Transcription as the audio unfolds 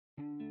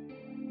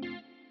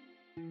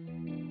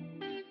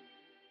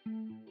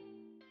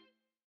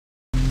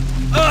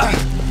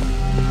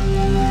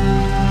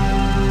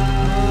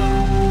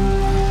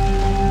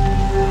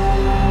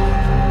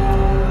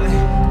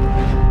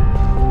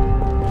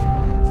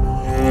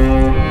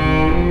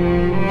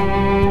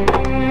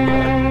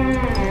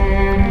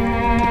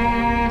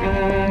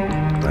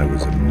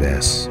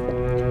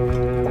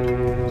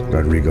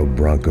Rodrigo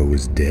Branco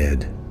was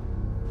dead.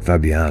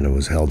 Fabiana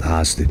was held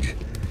hostage.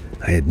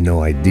 I had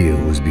no idea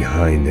who was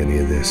behind any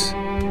of this.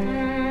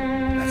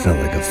 I felt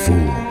like a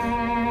fool.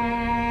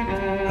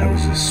 I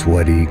was a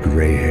sweaty,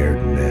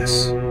 gray-haired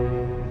mess.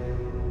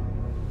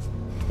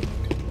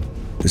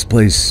 This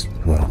place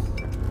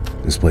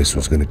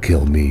was gonna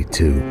kill me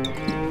too.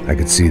 I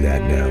could see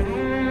that now.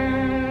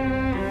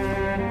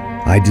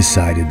 I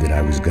decided that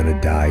I was gonna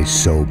die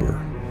sober,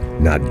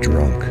 not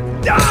drunk.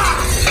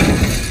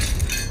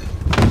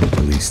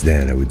 At least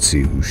then I would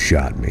see who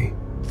shot me.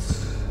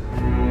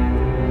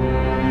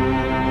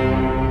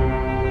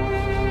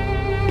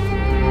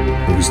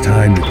 It was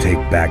time to take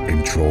back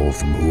control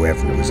from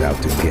whoever was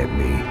out to get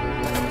me.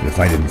 And if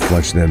I didn't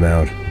flush them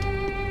out,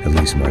 at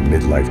least my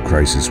midlife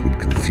crisis would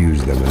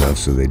confuse them enough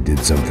so they did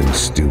something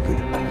stupid.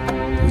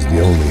 It was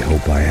the only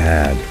hope I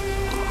had.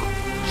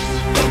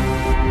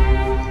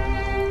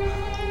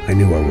 I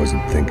knew I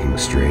wasn't thinking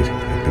straight.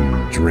 I'd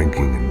been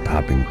drinking and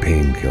popping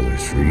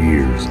painkillers for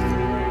years.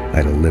 I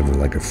had a liver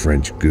like a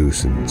French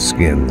goose and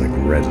skin like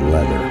red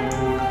leather.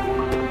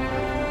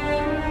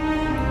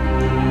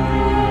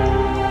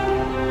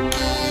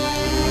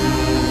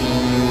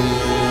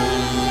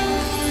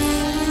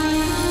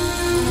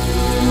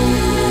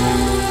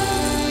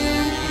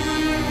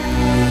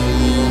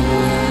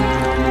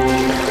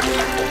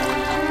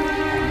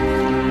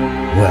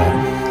 Well,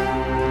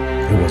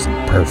 it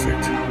wasn't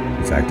perfect.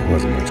 In fact, it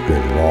wasn't much good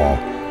at all,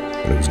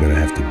 but it was gonna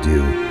have to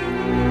do.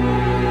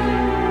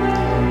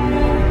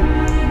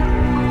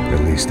 At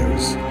least I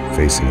was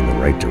facing in the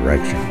right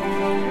direction.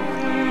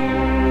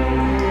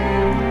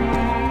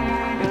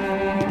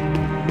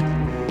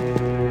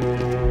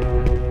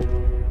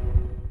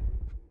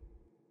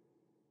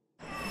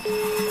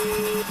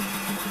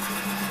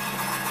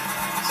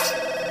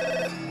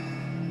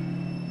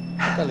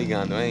 Tá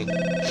ligando, hein?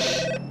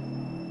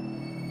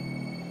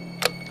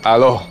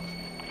 Alô?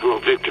 Hello,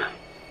 Victor.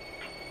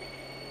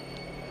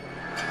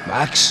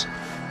 Max?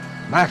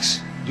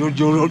 Max,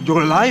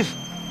 you're alive?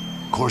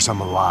 Of course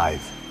I'm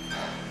alive.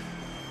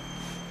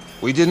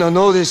 We did not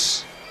know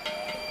this.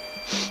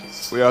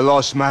 We are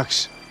lost,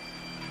 Max.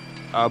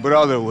 Our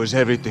brother was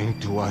everything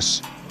to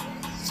us.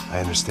 I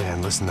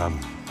understand. Listen,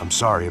 I'm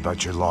sorry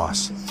about your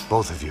loss.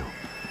 Both of you.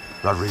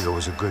 Rodrigo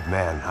was a good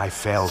man. I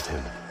failed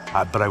him.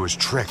 But I was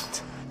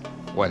tricked.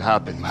 What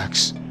happened,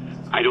 Max?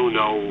 I don't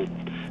know.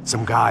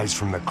 Some guys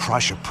from the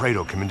Crush of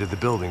Prado came into the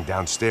building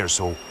downstairs,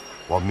 so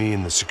while me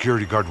and the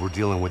security guard were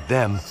dealing with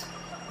them,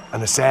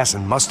 an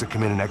assassin must have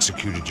come in and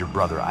executed your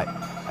brother.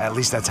 At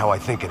least that's how I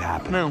think it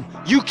happened. No,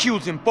 you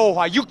killed him,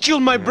 Porra. You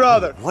killed my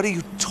brother. What are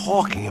you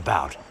talking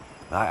about?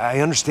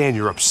 I understand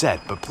you're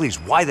upset, but please,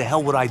 why the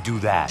hell would I do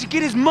that? To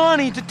get his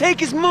money, to take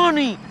his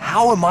money.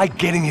 How am I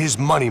getting his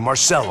money,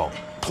 Marcelo?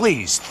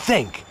 Please,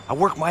 think. I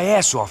worked my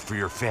ass off for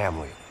your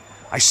family.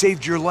 I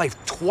saved your life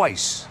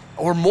twice,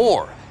 or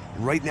more.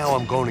 And right now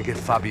I'm going to get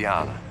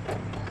Fabiana.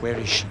 Where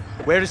is she?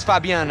 Where is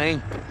Fabiana, eh?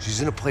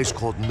 She's in a place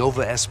called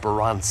Nova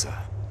Esperanza.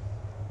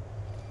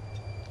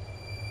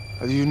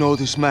 How do you know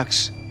this,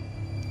 Max?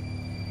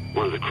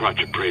 One of the Crotch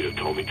of Prado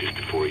told me just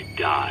before he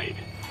died.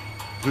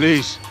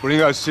 Please,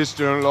 bring our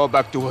sister-in-law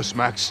back to us,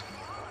 Max.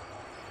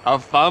 Our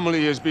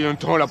family is being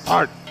torn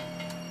apart.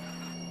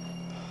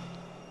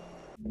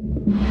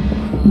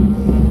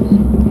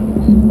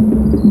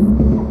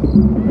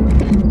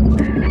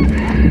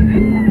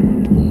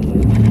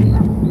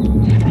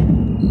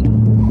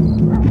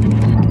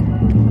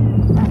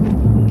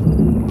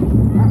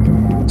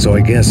 So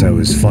I guess I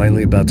was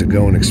finally about to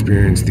go and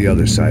experience the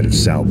other side of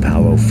São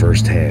Paulo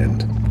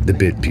firsthand. The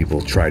bit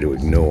people try to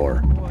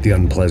ignore. The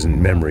unpleasant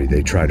memory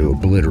they try to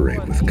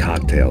obliterate with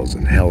cocktails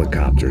and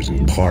helicopters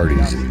and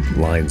parties and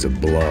lines of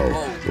blow,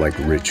 like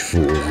rich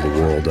fools the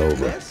world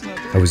over.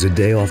 I was a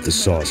day off the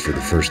sauce for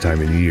the first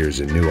time in years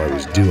and knew I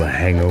was due a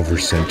hangover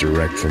sent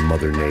direct from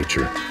Mother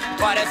Nature.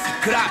 Parece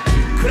crack,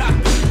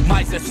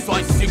 mas é só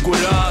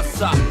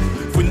insegurança.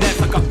 Fui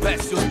nessa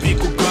capeste, os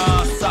bico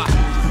cansa.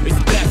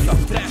 Estressa,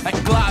 é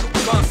claro,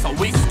 cansa.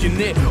 Whisky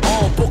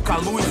neon, pouca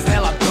luz,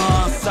 ela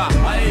dança.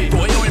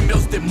 Tô eu e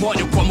meus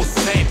demônios como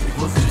sempre.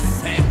 Os de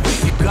sempre.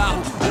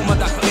 Cigarro, uma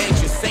da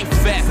frente, sem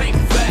fé.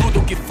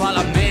 Tudo que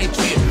fala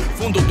mente.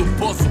 Fundo do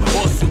poço,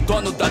 osso,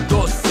 dono da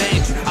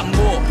docente.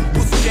 Amor,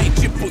 busquei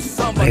tipo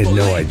samba. I had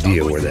no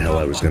idea where the hell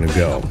I was gonna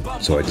go,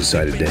 so I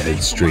decided to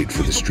head straight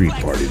for the street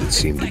party that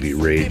seemed to be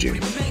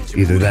raging.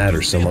 Either that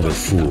or some other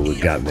fool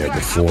had gotten there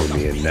before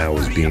me and now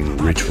was being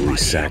ritually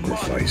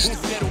sacrificed.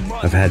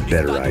 I've had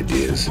better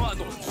ideas,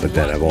 but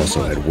then I've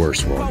also had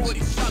worse ones,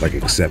 like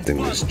accepting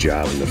this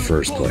job in the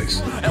first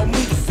place.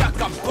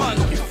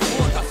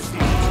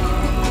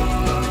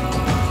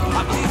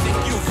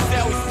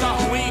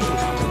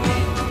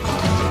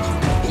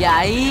 E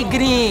aí,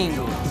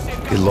 gringo?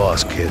 Get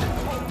lost, kid.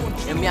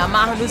 Eu me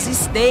amarro nos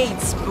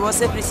States.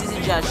 Você precisa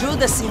de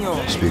ajuda, senhor?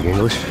 Speak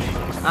English?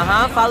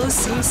 Aham, falo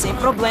sim, sem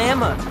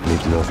problema. Need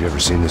to know if you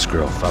ever seen this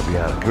girl,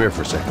 Fabiana. Come here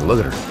for a second.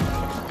 Look at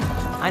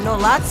her. I know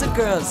lots of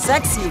girls.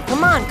 Sexy.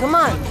 Come on, come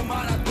on.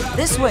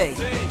 This way.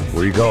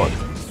 Where are you going?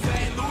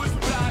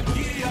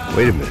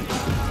 Wait a minute.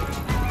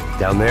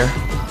 Down there?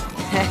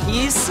 É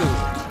isso.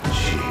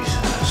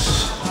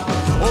 Jesus.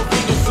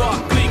 Ouvindo só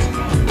clique,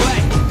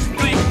 clack,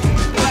 clique,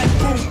 clack,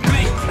 boom,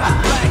 clique,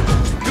 clack,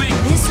 clique.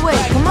 This way,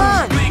 come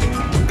on. Clique,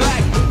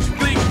 clack,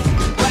 clique,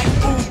 clack,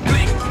 boom,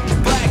 clique,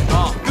 clack,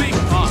 clique,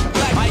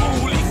 clack. Aí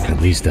polícia. At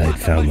least I'd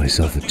found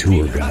myself a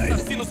tour guide.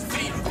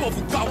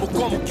 Povo calmo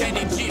como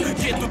Kennedy,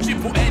 jeito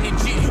tipo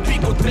ND.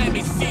 Pico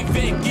treme se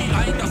vê que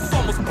ainda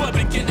somos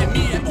public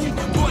enemy. É 1,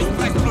 2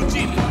 pra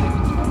explodir.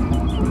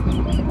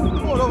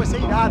 Demorou, vai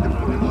ser irado,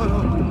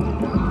 demorou.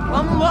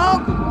 Vamos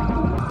logo.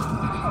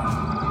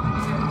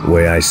 The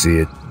way I see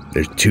it,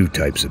 there's two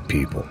types of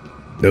people.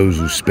 Those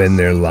who spend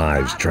their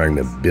lives trying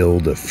to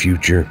build a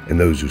future, and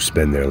those who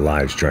spend their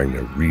lives trying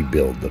to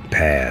rebuild the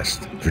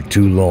past. For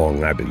too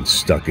long, I've been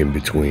stuck in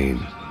between.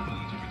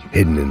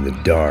 Hidden in the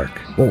dark.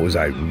 What was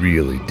I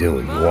really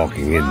doing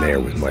walking in there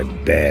with my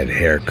bad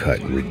haircut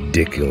and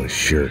ridiculous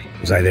shirt?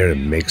 Was I there to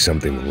make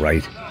something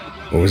right?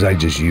 Or was I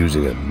just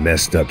using a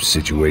messed up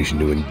situation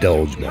to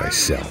indulge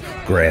myself,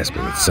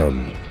 grasping at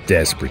some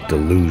desperate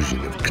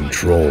delusion of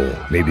control?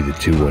 Maybe the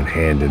two went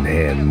hand in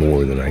hand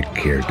more than I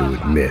care to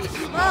admit.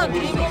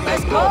 Rodrigo,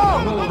 let's go.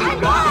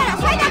 Agora,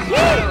 sai daqui.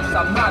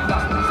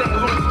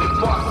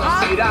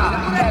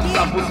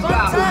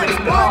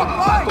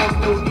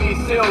 Construir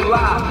seu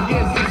lar, e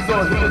esse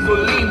sorriso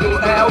lindo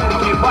é o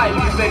que vai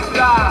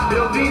libertar.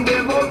 Eu vim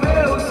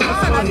devolver o seu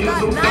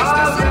sorriso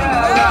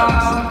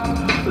favela.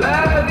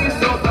 Leve e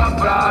solta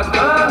pra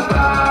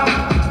cantar.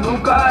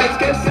 Nunca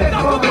esquecer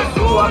como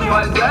sua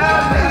paz é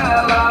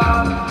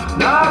bela.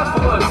 Na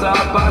força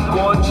pra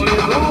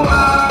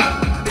continuar.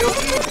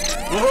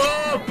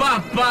 Ô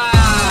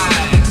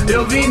papai,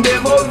 eu vim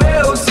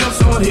devolver o seu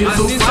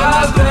sorriso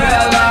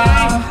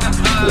favela.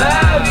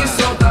 Leve e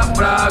solta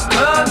pra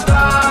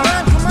cantar.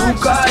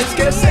 Nunca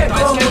esquecer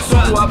como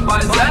sua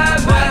paz é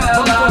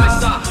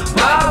bela.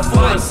 Na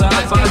força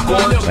pra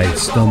continuar. I had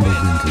stumbled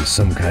into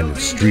some kind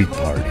of street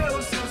party.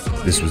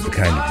 This was the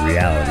kind of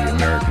reality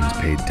Americans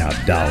paid top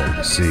dollar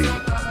to see.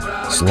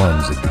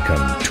 Slums had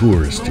become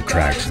tourist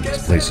attractions,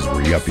 places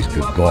where yuppies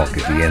could gawk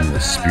at the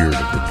endless spirit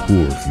of the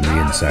poor from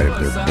the inside of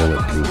their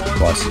bulletproof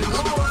buses.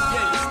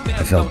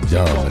 I felt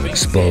dumb and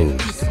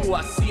exposed.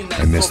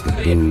 I missed the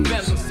booze.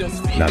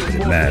 Not that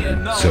it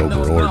mattered,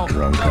 sober or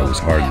drunk, I was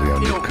hardly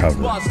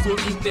undercover.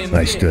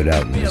 I stood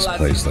out in this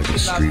place like a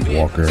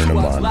streetwalker in a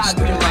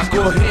monastery.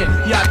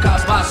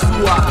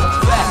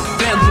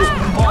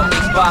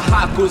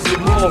 Barracos e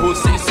morros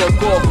sem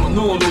socorro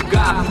num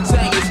lugar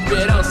sem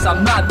esperança,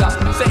 nada,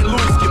 sem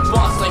luz que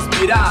possa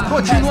inspirar.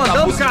 Continua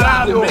andando,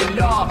 caralho!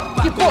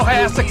 Que porra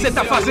é essa que você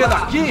tá fazendo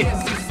aqui?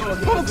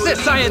 Como que você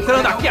sai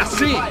entrando aqui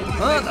assim?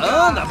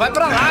 Anda, vai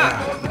pra lá!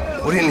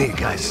 What do you need,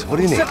 guys? What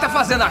do you O que need? você tá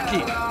fazendo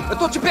aqui? Eu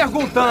tô te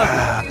perguntando.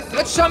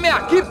 Eu te chamei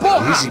aqui,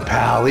 porra! Easy,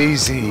 pal,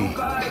 easy.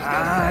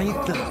 Ah,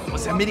 então,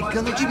 você é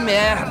americano de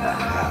merda.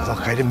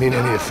 Look, I didn't mean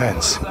any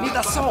offense. Me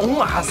dá só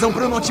uma razão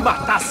pra eu não te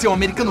matar, seu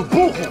americano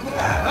burro.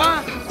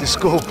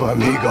 Desculpa,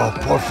 amigo,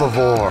 por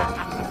favor.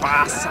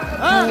 Passa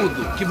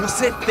tudo que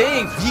você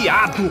tem,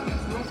 viado.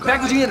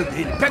 Pega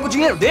o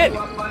dinheiro dele,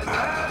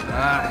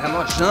 Ah,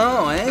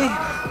 relojão, hein?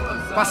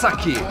 Passa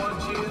aqui.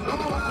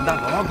 Anda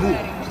logo.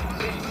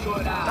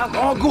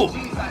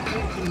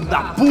 Filho da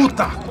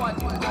puta.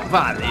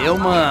 Valeu,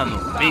 mano.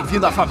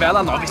 Bem-vindo à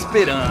favela Nova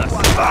Esperança.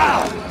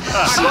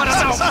 Agora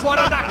não,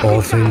 fora daqui.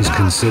 All things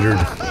considered,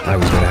 I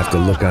was gonna have to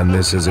look on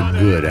this as a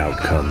good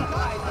outcome.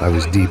 I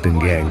was deep in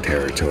gang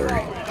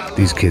territory.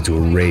 These kids were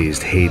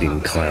raised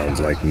hating clowns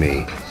like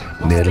me.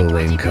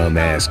 Middle-income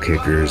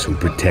ass-kickers who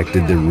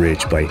protected the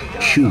rich by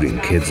shooting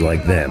kids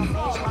like them.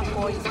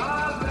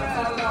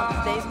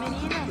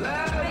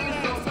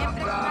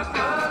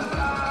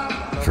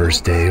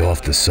 First day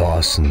off the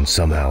sauce, and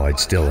somehow I'd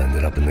still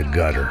ended up in the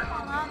gutter.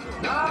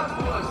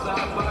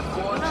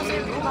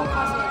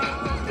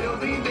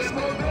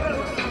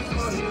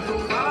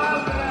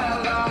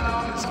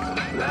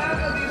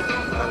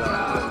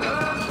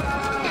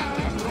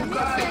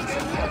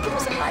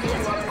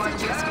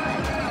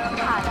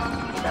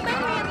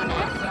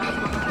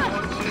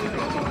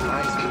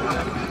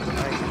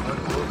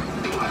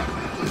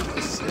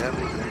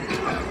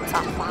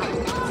 Safado,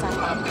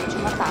 vou te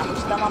matar, vou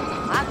te dar uma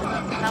porrada.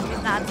 Não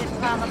fiz nada, você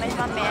fica na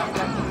mesma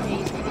merda. Que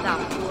isso, filho da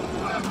puta.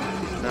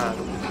 Nada.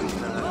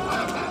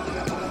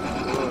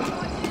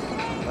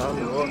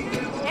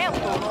 Eu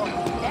tô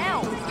louco?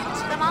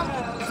 Você tá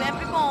maluco,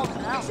 sempre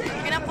contra, não.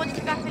 Porque não pode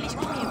ficar feliz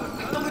comigo.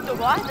 Tô muito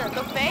gorda?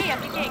 Tô feia?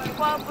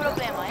 Qual é o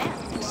problema, é?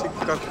 Você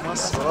ficar com uma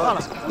só.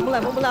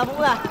 Vamos lá.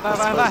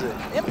 Vai.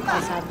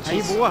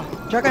 Aí, boa.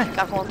 Joga.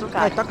 Ficar com outro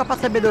cara. Toca pra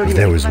sabedoria. If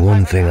there was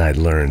one thing I'd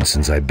learned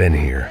since I'd been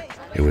here,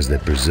 it was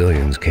that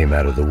Brazilians came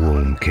out of the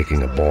womb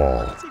kicking a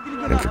ball.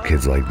 And for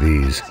kids like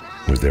these,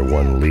 was their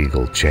one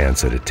legal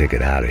chance at a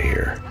ticket out of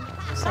here.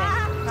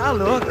 Tá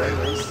louco.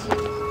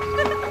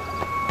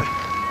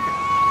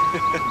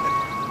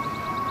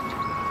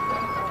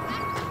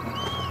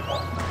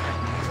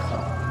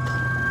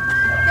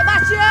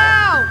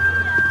 Sebastião!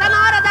 Tá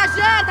na hora da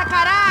janta,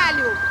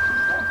 caralho!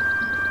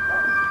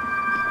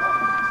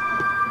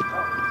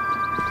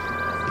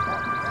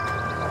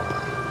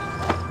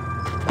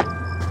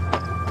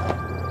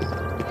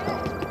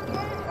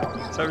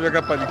 Sabe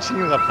jogar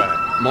palitinho,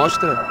 rapaz?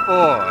 Mostra.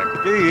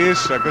 Pô, que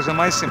isso, é a coisa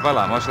mais simples. Vai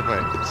lá, mostra pra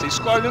ele. Você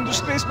escolhe um dos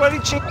 3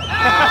 palitinhos.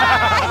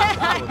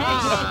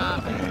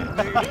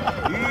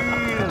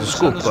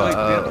 Desculpa,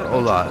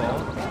 olá.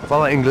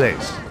 Fala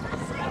inglês.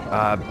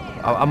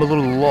 I'm a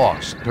little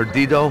lost.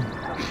 Perdido?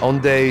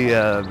 Onde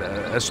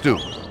és tu?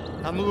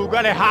 Tá no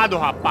lugar errado,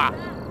 rapá.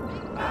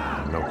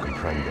 Não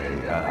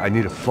compreende. I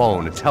need a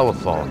phone, a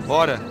telephone.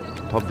 Bora.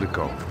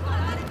 Publico.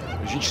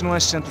 A gente não é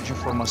centro de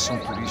informação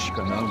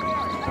turística, não.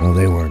 Well,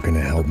 they weren't gonna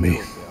help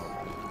me.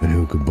 And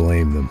who could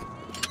blame them?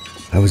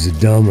 I was a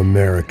dumb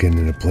American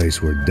in a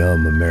place where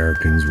dumb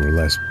Americans were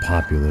less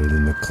popular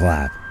than the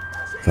clap.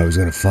 If I was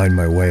gonna find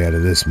my way out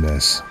of this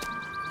mess,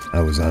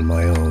 I was on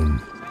my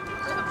own.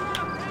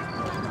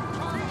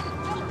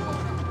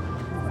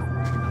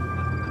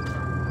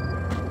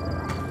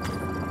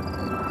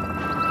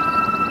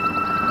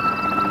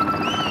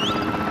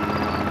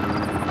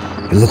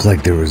 It looked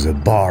like there was a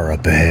bar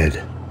up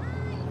ahead.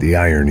 The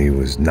irony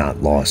was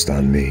not lost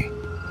on me.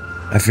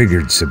 I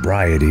figured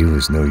sobriety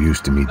was no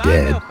use to me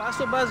dead. Meu,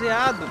 passa o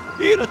baseado.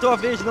 Ih, não é tua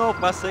vez não,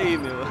 passa aí,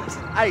 meu.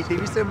 Aí, tem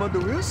visto a irmã do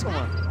Wilson,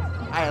 mano?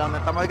 Ah, ela não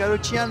tá mais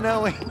garotinha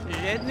não, hein? De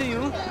jeito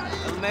nenhum.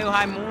 Tá meio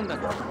Raimunda.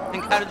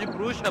 Tem cara de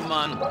bruxa,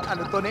 mano. Ah,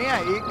 não tô nem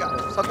aí,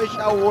 cara. Só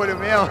fechar o olho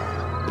mesmo.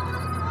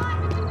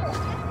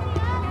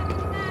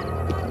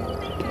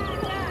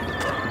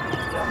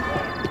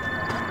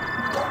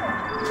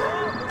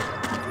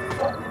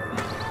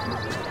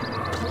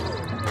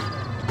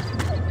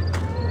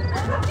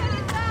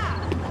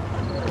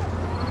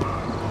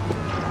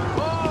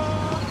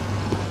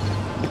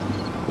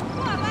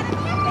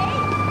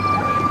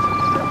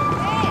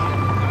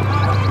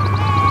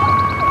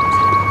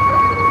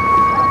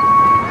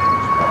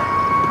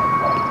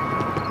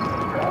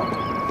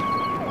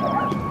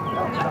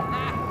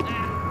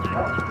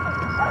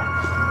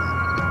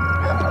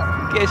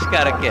 O que esse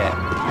cara quer?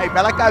 Aí,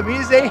 bela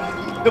camisa, hein?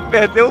 Tu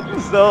perdeu o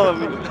cuzão,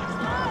 amigo.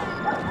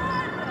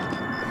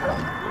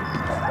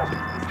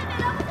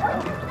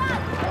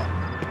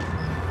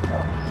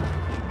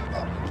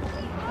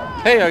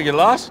 Hey, are you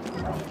lost?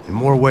 In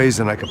more ways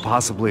than I could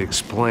possibly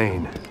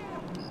explain.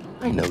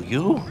 I know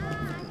you.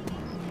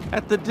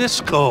 At the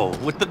disco,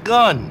 with the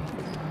gun.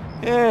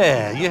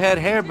 Yeah, you had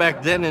hair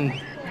back then and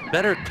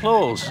better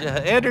clothes.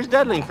 Anders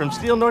Dudling from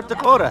Steele, North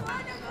Dakota.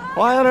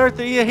 Why on earth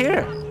are you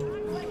here?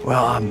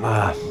 Well, I'm,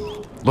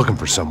 looking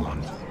for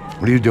someone.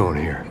 What are you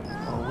doing here?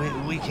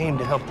 Oh, we came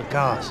to help the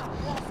cause.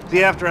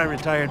 See, after I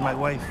retired, my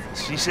wife,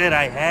 she said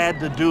I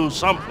had to do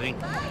something.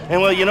 And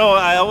well, you know,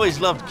 I always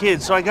loved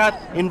kids, so I got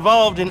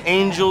involved in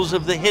Angels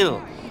of the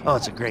Hill. Oh,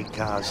 it's a great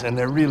cause, and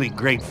they're really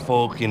great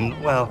folk, and,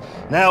 well,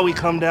 now we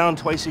come down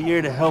twice a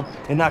year to help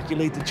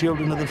inoculate the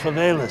children of the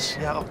favelas.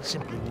 Yeah, oh, it's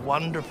simply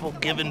wonderful,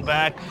 giving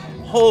back.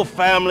 Whole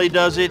family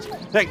does it.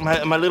 In fact,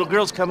 my little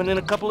girl's coming in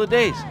a couple of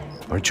days.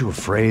 Aren't you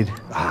afraid?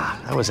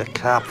 I was a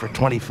cop for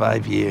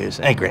 25 years.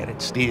 And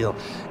granted, Steele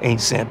ain't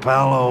São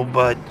Paulo,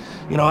 but,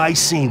 you know, I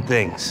seen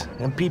things.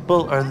 And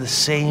people are the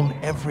same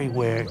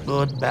everywhere,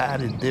 good, bad,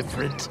 and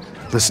different.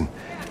 Listen,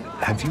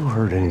 have you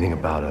heard anything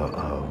about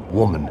a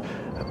woman,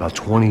 about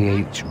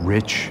 28,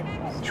 rich?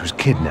 She was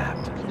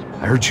kidnapped.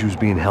 I heard she was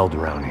being held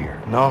around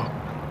here. No?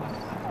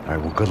 All right,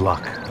 well, good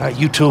luck. All right,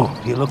 you too.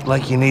 You look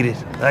like you need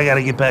it. I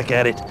gotta get back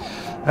at it.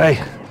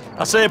 Hey,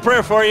 I'll say a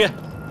prayer for you.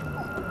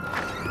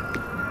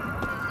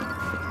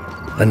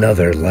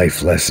 Another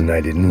life lesson I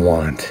didn't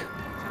want.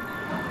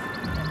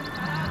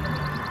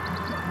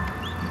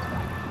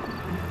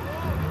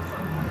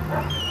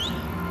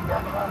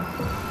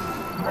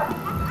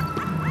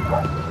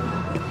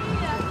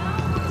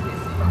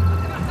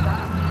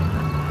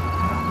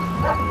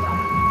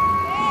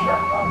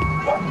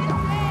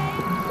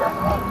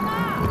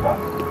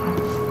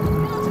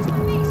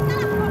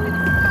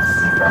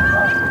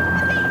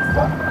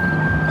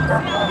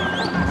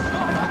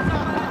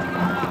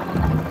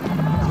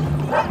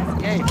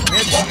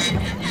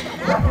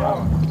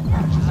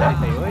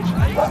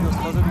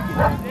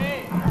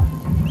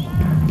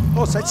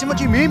 Ô, sai de cima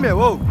de mim, meu,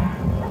 ô!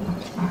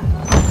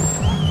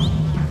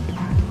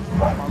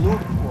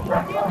 Maluco,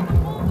 pô!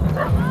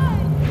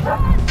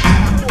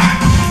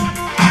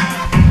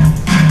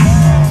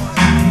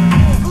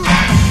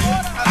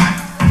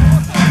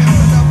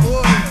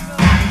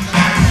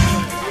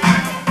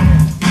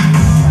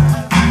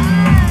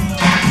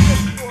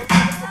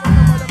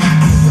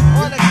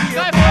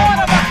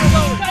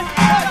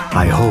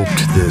 I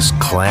hoped this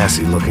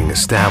classy-looking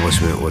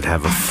establishment would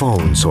have a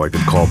phone so I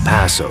could call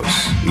Passos.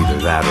 Either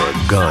that or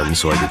a gun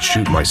so I could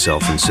shoot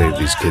myself and save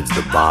these kids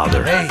the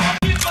bother. Hey,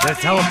 that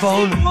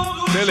telephone?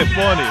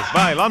 Telefone,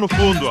 vai, lá no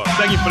fundo, ó.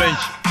 Segue em frente.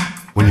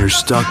 When you're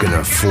stuck in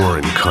a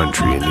foreign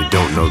country and you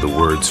don't know the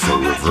words for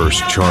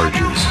reverse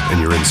charges, and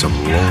you're in some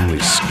lonely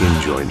skin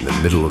joint in the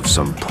middle of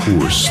some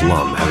poor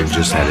slum, having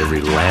just had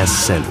every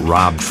last cent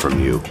robbed from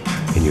you,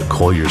 and you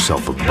call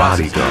yourself a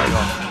bodyguard,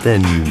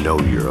 then you know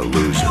you're a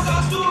loser.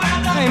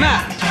 Hey,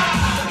 Matt,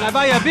 can I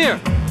buy you a beer?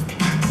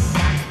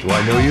 Do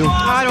I know you?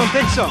 I don't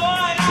think so.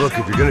 Look,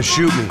 if you're gonna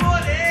shoot me,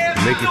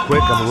 make it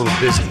quick, I'm a little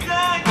busy.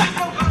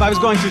 If I was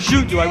going to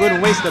shoot you, I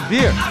wouldn't waste a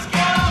beer.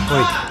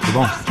 Wait, come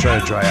on. Try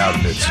to dry out a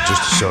bit.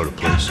 Just a soda,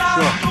 please.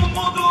 Sure.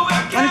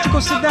 Why don't you go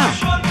sit down?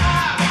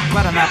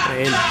 Guaraná pra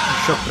ele,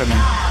 chopp pra mim.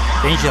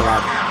 Bem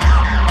gelado.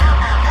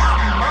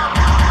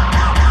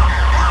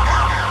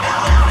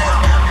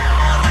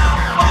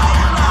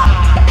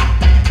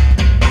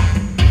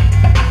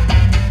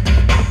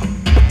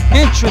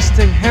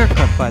 Interesting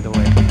haircut, by the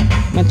way.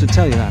 Meant to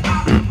tell you that.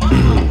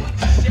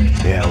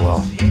 Yeah,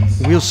 well.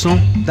 Wilson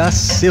da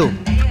Silva.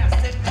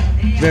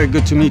 Very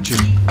good to meet you.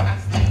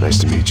 Nice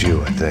to meet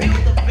you, I think.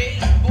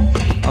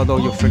 Although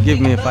you'll forgive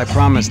me if I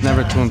promise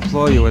never to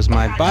employ you as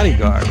my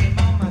bodyguard.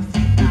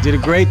 You did a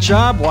great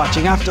job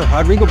watching after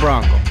Rodrigo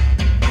Branco.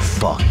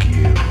 Fuck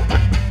you.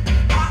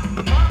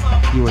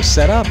 You were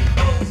set up.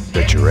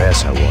 Bet your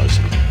ass I was.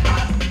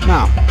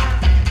 Now,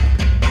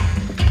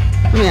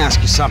 let me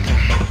ask you something.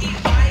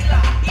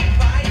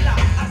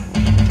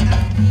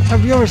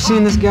 Have you ever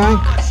seen this guy?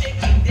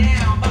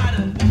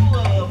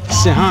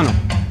 Serrano.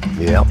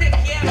 Yep.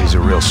 He's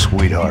a real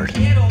sweetheart.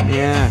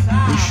 Yeah,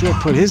 you sure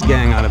put his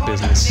gang out of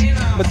business.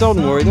 But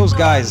don't worry, those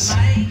guys,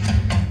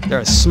 they're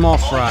a small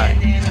fry.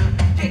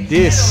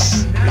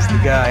 This is the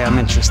guy I'm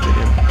interested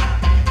in.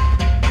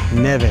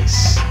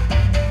 Neves.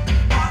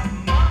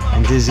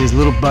 And this is his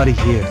little buddy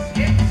here.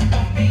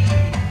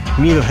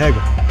 Milo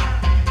Hegel.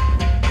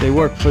 They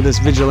work for this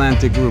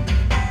vigilante group,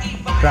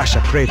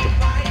 Racha Preto.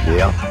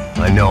 Yeah,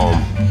 I know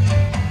him.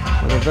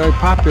 Well, they're very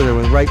popular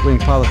with right-wing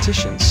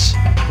politicians,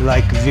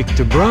 like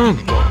Victor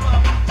Branco.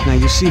 Now,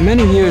 you see,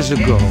 many years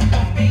ago,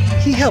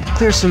 he helped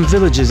clear some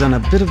villages on a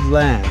bit of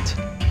land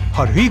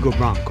Rodrigo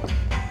Branco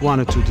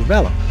wanted to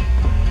develop.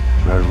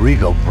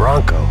 Rodrigo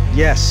Branco?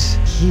 Yes,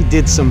 he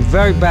did some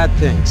very bad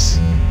things.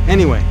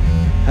 Anyway,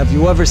 have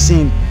you ever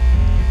seen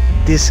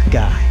this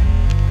guy?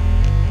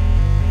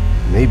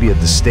 Maybe at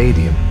the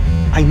stadium.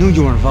 I knew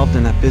you were involved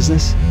in that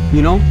business.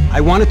 You know, I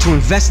wanted to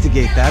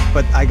investigate that,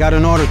 but I got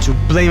an order to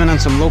blame it on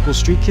some local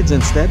street kids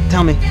instead.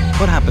 Tell me,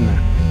 what happened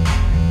there?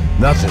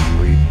 Nothing.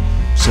 We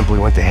simply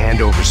went to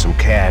hand over some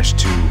cash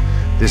to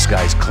this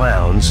guy's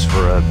clowns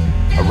for a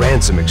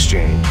ransom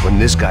exchange when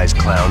this guy's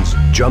clowns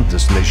jumped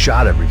us and they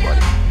shot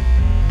everybody.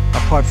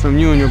 Apart from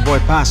you and your boy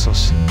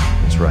Passos.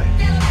 That's right.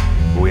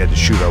 But we had to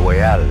shoot our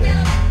way out of there.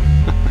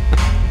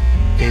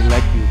 They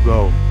let you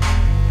go.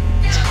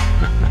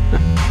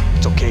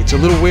 It's okay, it's a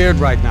little weird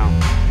right now.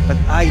 But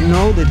I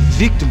know that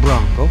Victor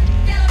Branco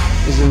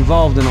is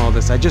involved in all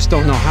this. I just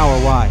don't know how or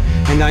why.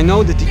 And I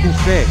know that the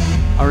UFE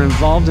are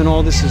involved in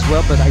all this as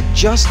well, but I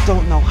just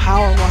don't know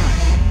how or why.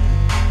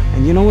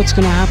 And you know what's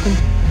gonna happen?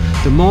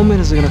 The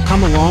moment is gonna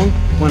come along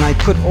when I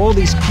put all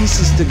these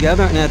pieces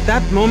together, and at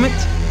that moment,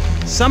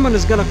 someone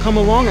is gonna come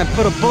along and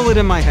put a bullet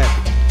in my head.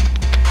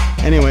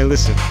 Anyway,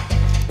 listen.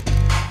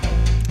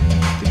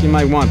 I think you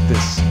might want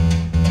this.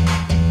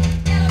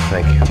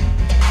 Thank you.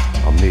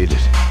 I'll need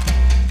it.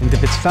 And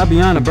if it's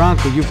Fabiana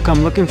Branco you've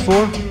come looking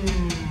for,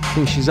 I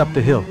think she's up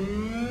the hill.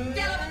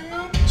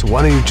 So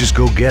why don't you just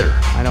go get her?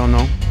 I don't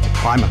know.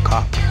 I'm a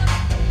cop.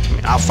 I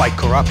mean, I'll fight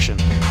corruption.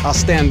 I'll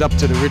stand up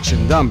to the rich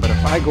and dumb, but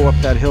if I go up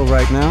that hill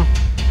right now,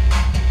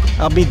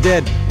 I'll be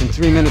dead in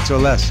 3 minutes or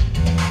less.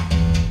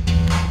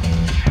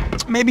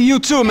 Maybe you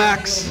too,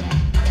 Max.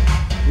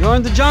 You're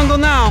in the jungle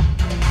now.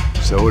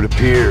 So it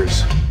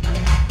appears.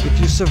 If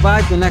you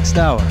survive the next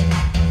hour,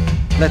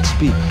 let's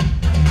speak.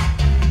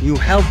 You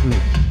help me.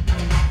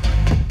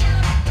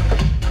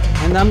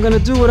 And I'm gonna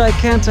do what I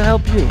can to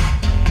help you.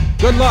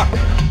 Good luck.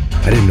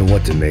 I didn't know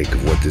what to make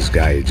of what this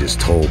guy had just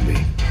told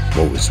me.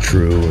 What was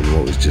true and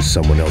what was just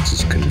someone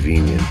else's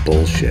convenient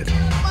bullshit.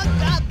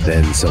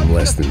 Then some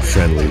less than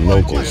friendly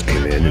locals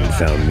came in and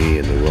found me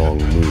in the wrong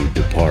mood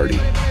to party.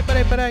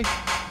 Peraí.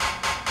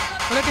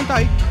 Olha quem tá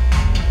aí.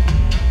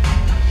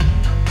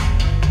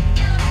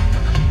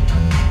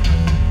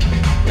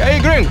 E aí,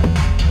 gringo? O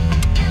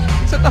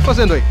que você tá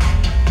fazendo aí?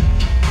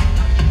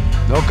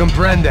 No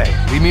comprende.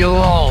 Leave me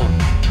alone.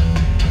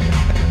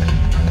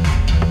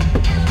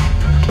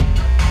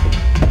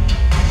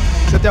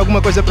 Você tem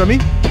alguma coisa pra mim?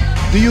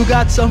 Do you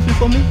got something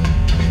for me?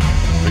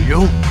 For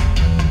you?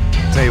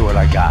 Tell you what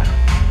I got.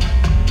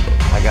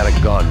 I got a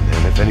gun,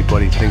 and if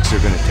anybody thinks they're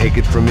gonna take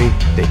it from me,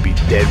 they'd be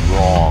dead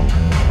wrong.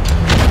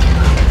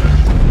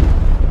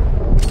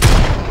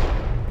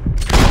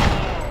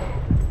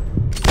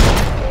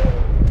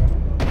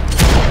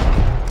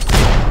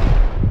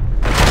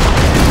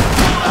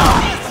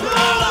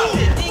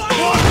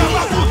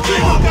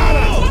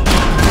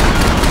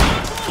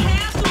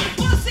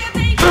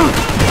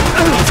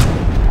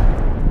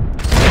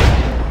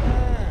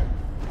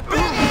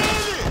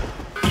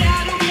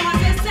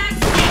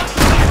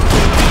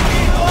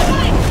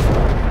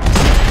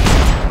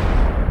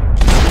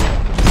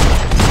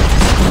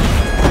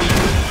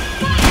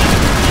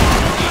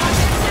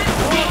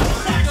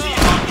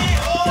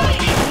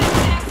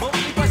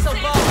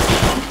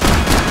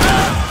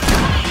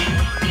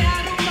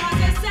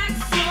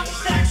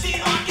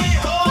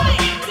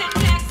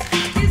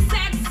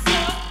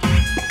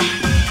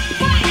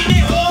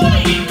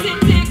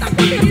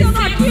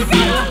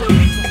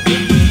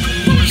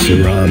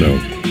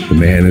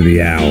 man of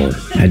the hour.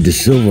 Had De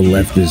Silva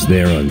left this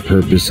there on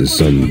purpose as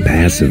some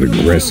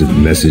passive-aggressive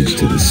message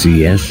to the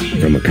CS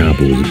from a cop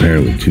who was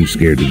apparently too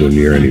scared to go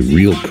near any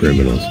real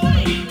criminals?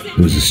 It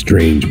was a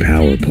strange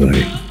power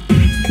play.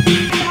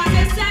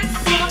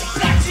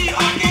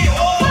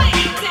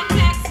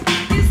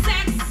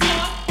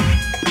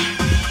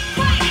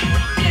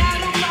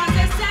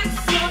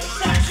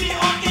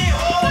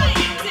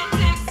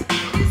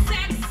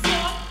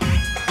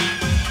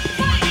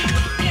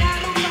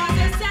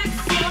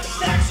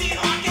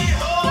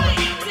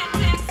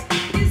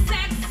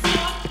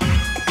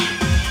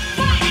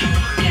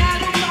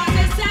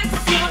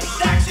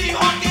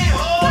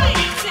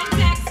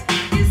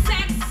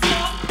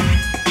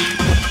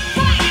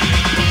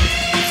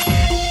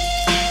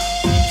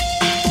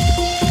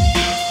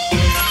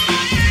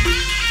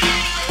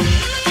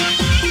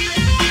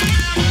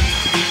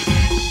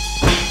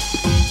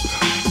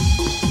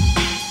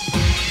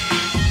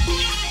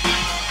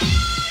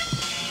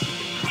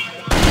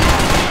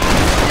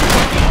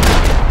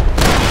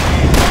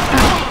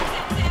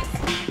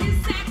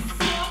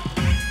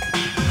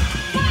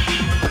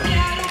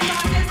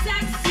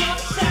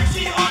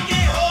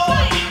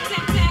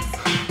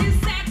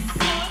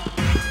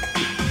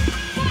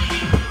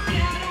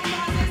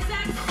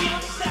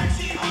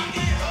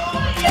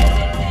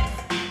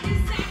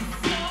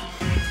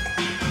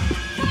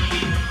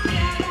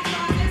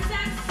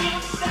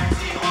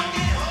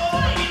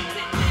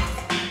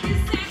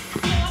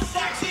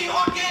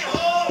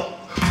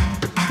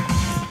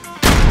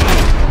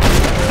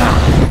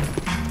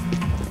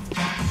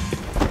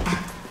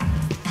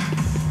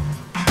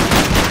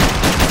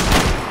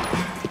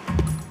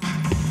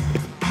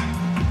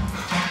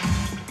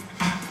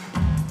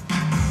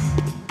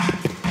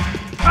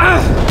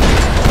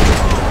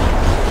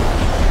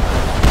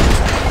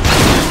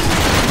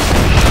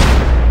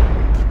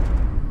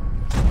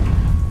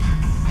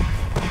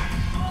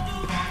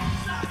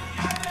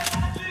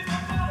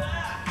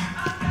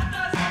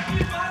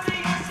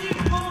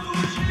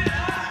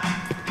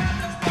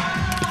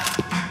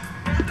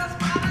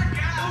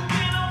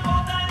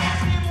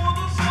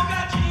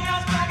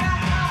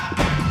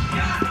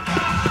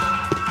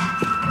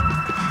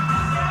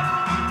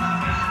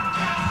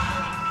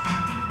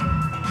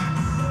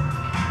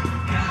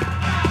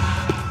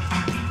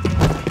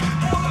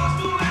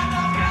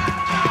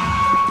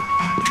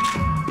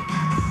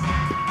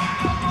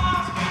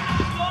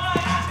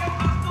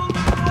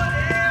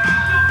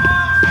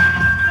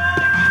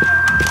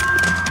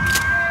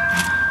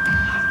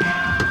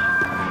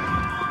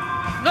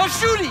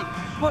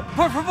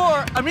 Por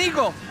favor,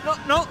 amigo.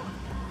 No.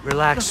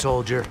 Relax,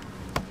 soldier.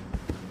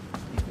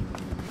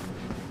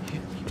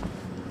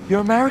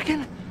 You're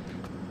American?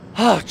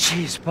 Oh,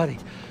 jeez, buddy.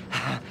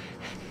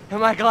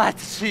 Am I glad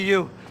to see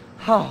you?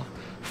 Oh,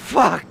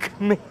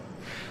 fuck me.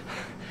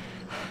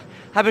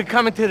 I've been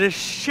coming to this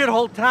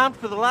shithole town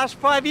for the last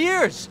 5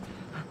 years.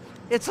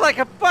 It's like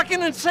a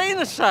fucking insane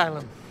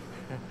asylum.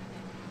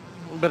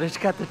 But it's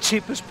got the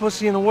cheapest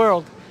pussy in the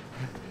world.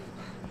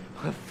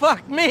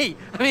 Fuck me.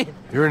 I mean...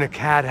 You're in a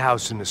cat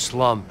house in the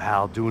slum,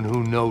 pal, doing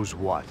who knows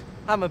what.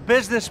 I'm a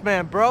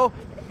businessman, bro.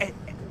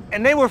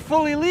 And they were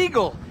fully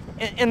legal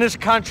in this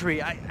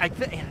country. I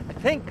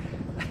think...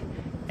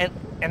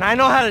 And I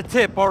know how to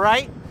tip, all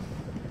right?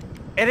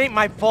 It ain't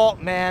my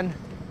fault, man.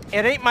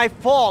 It ain't my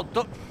fault.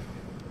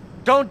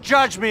 Don't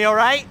judge me, all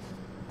right?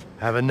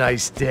 Have a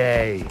nice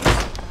day.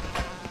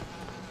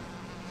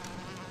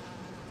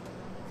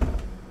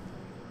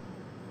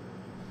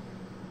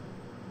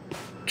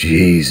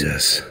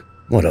 Jesus,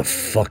 what a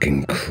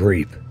fucking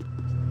creep.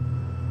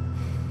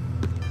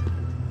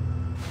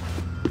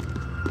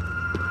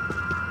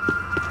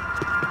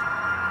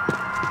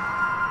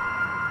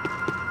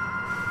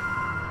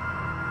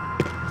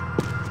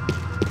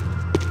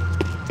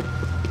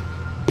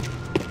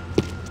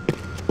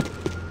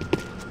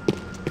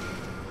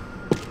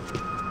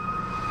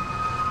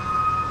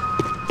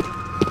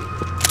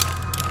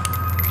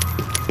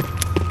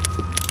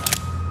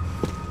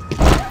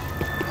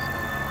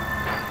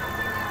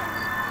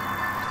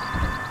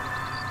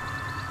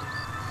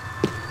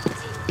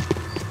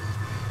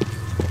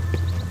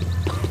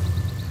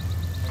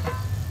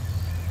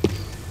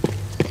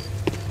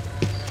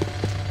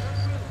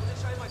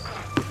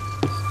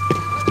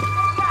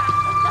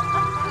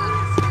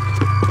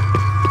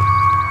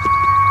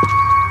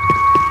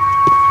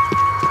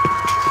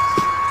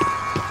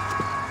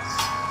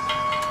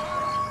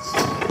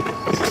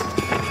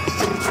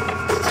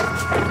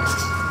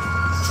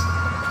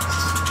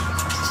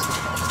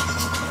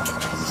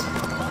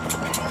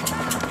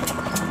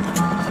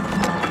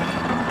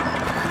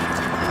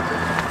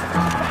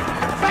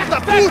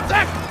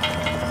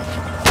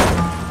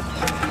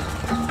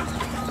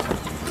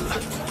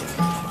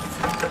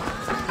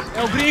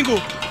 É o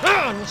gringo.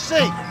 Ah, não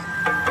sei.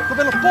 Tô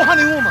vendo porra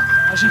nenhuma.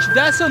 A gente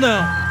desce ou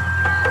não?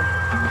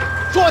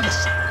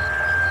 Foda-se.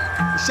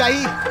 Isso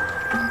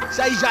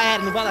aí já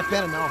era, não vale a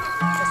pena não. É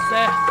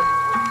certo.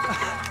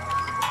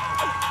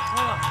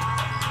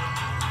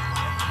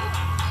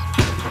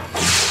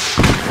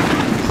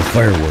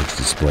 fireworks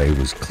display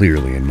was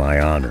clearly in my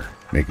honor,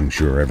 making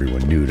sure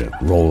everyone knew to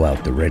roll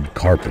out the red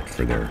carpet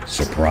for their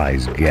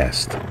surprise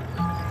guest.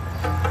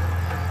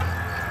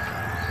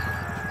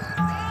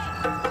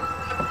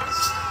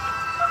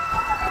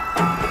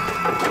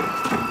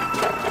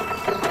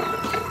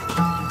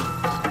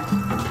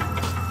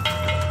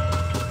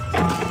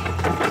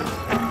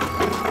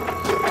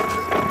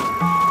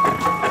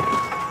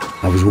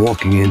 I was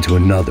walking into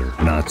another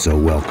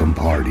not-so-welcome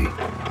party.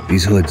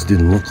 These hoods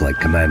didn't look like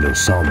Commando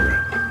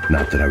Sombra.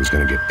 Not that I was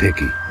gonna get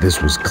picky.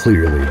 This was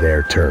clearly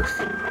their turf,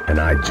 and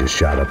I'd just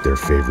shot up their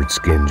favorite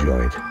skin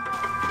joint.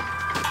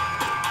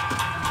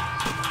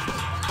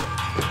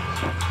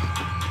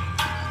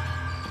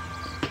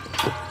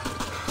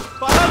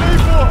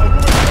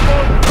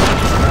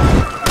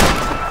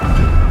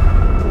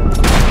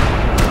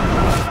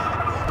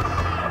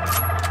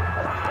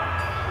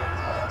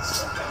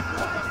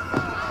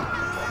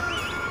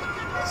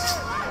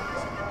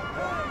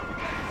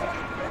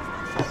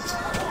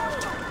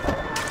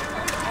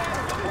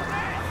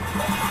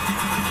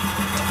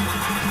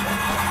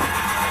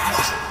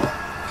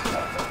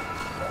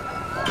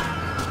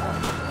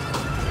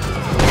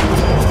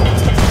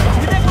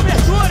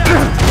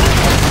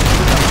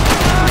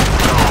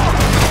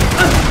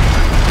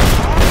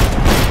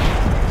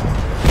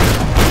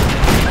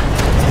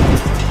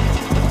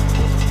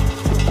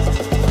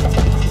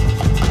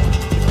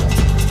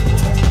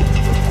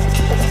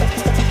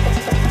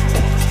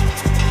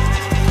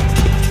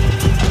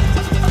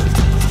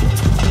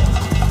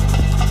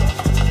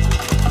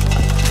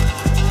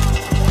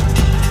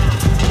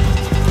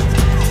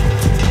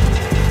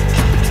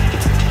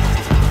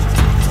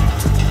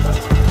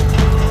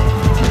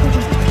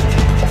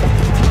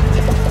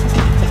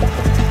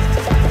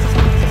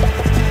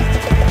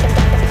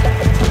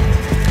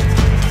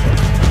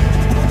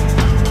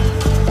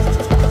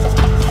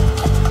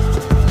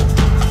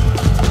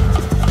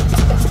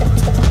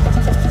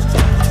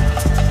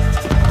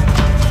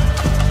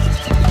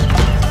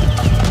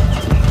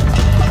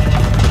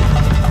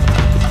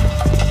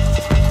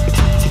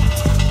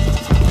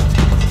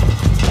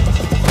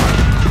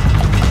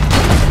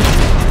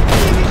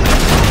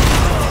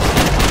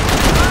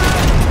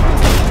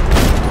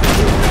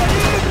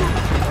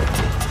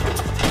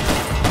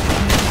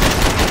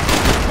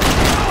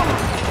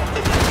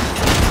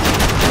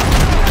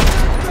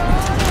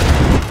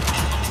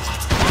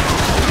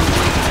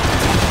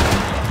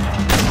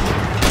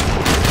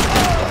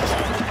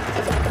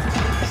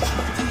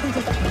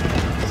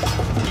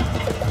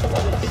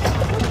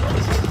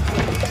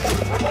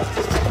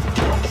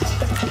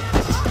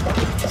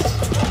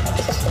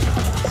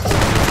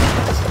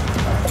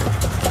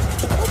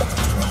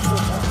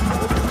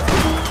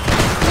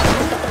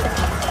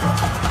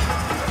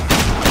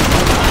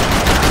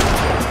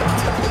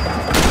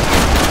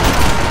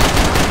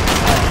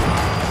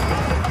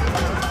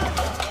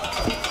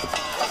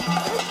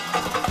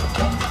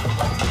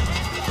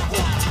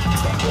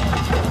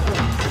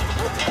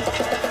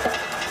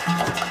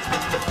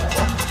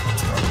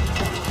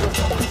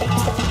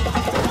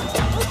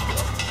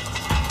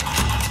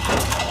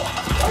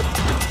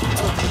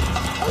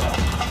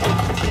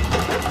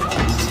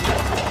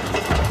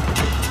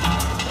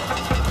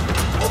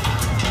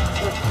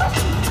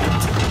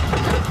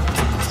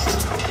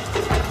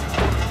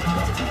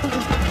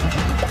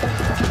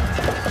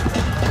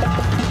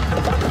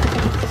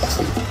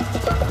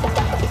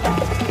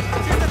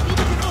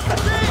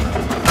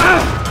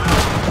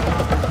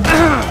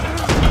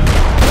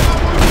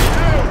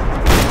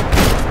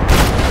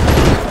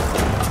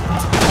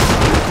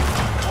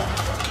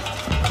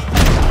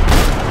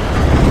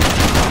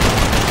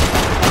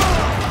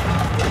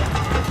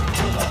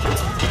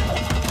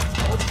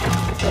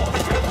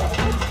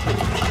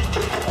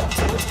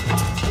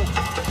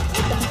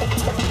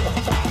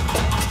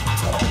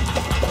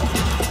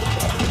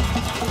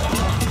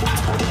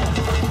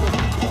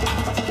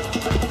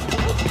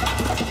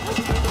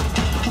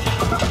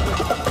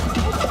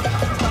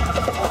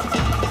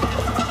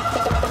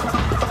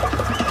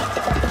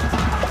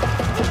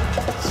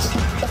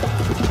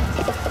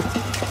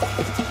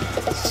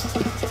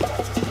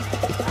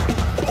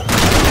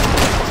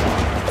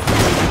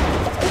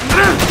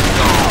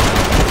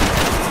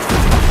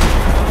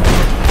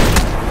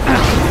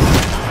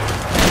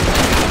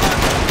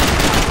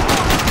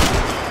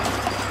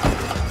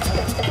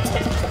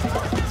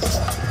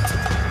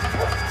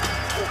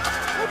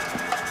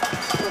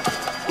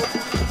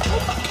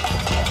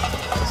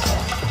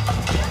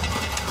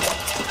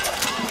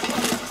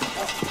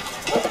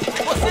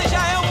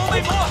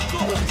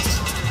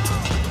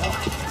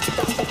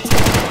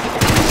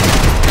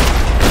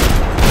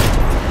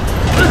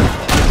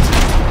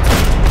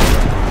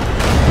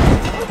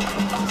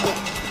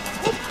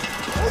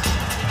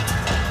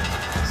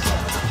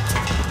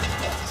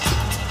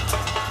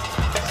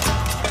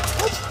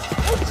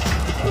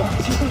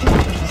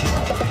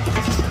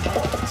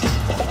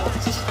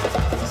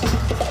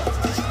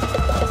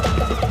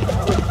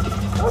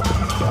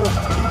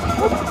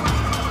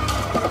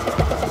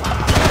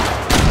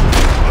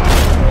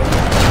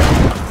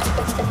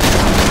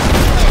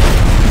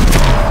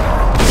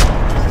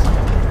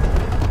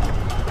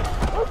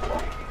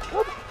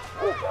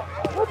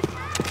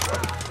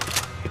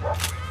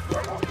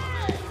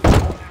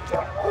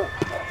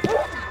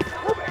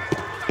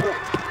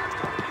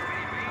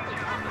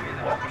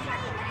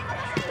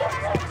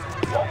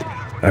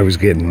 I was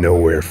getting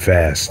nowhere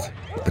fast.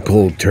 The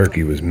cold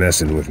turkey was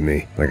messing with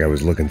me, like I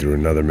was looking through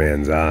another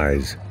man's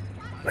eyes.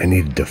 I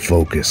needed to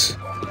focus.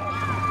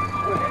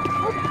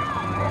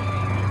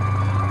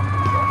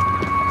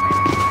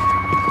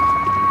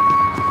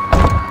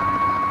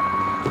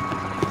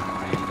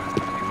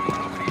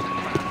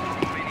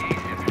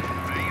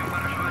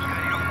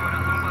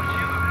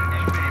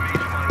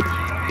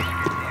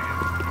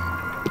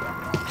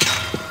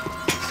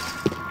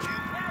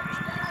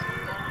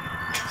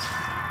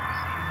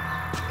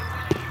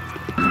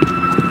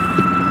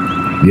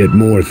 Yet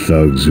more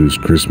thugs whose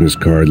Christmas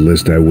card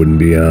list I wouldn't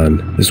be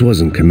on. This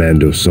wasn't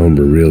Commando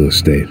Sombra real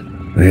estate.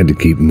 I had to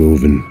keep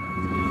moving.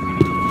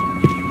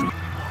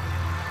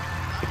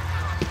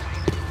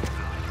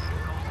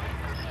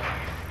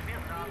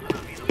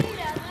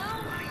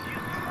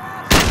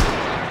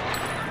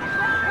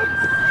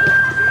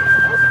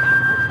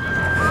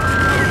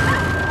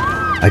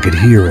 I could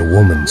hear a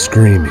woman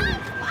screaming.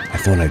 I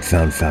thought I'd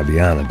found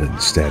Fabiana, but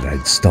instead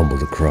I'd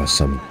stumbled across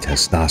some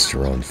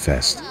testosterone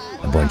fest.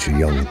 A bunch of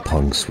young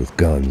punks with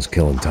guns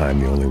killing time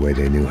the only way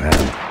they knew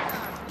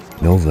how.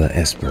 Nova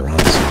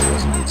Esperanza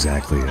wasn't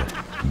exactly a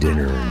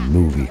dinner and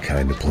movie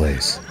kind of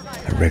place.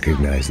 I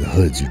recognized the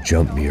hoods who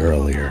jumped me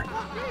earlier.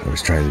 I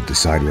was trying to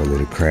decide whether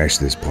to crash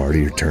this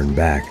party or turn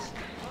back,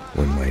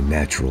 when my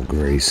natural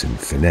grace and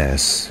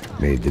finesse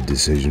made the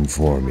decision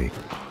for me.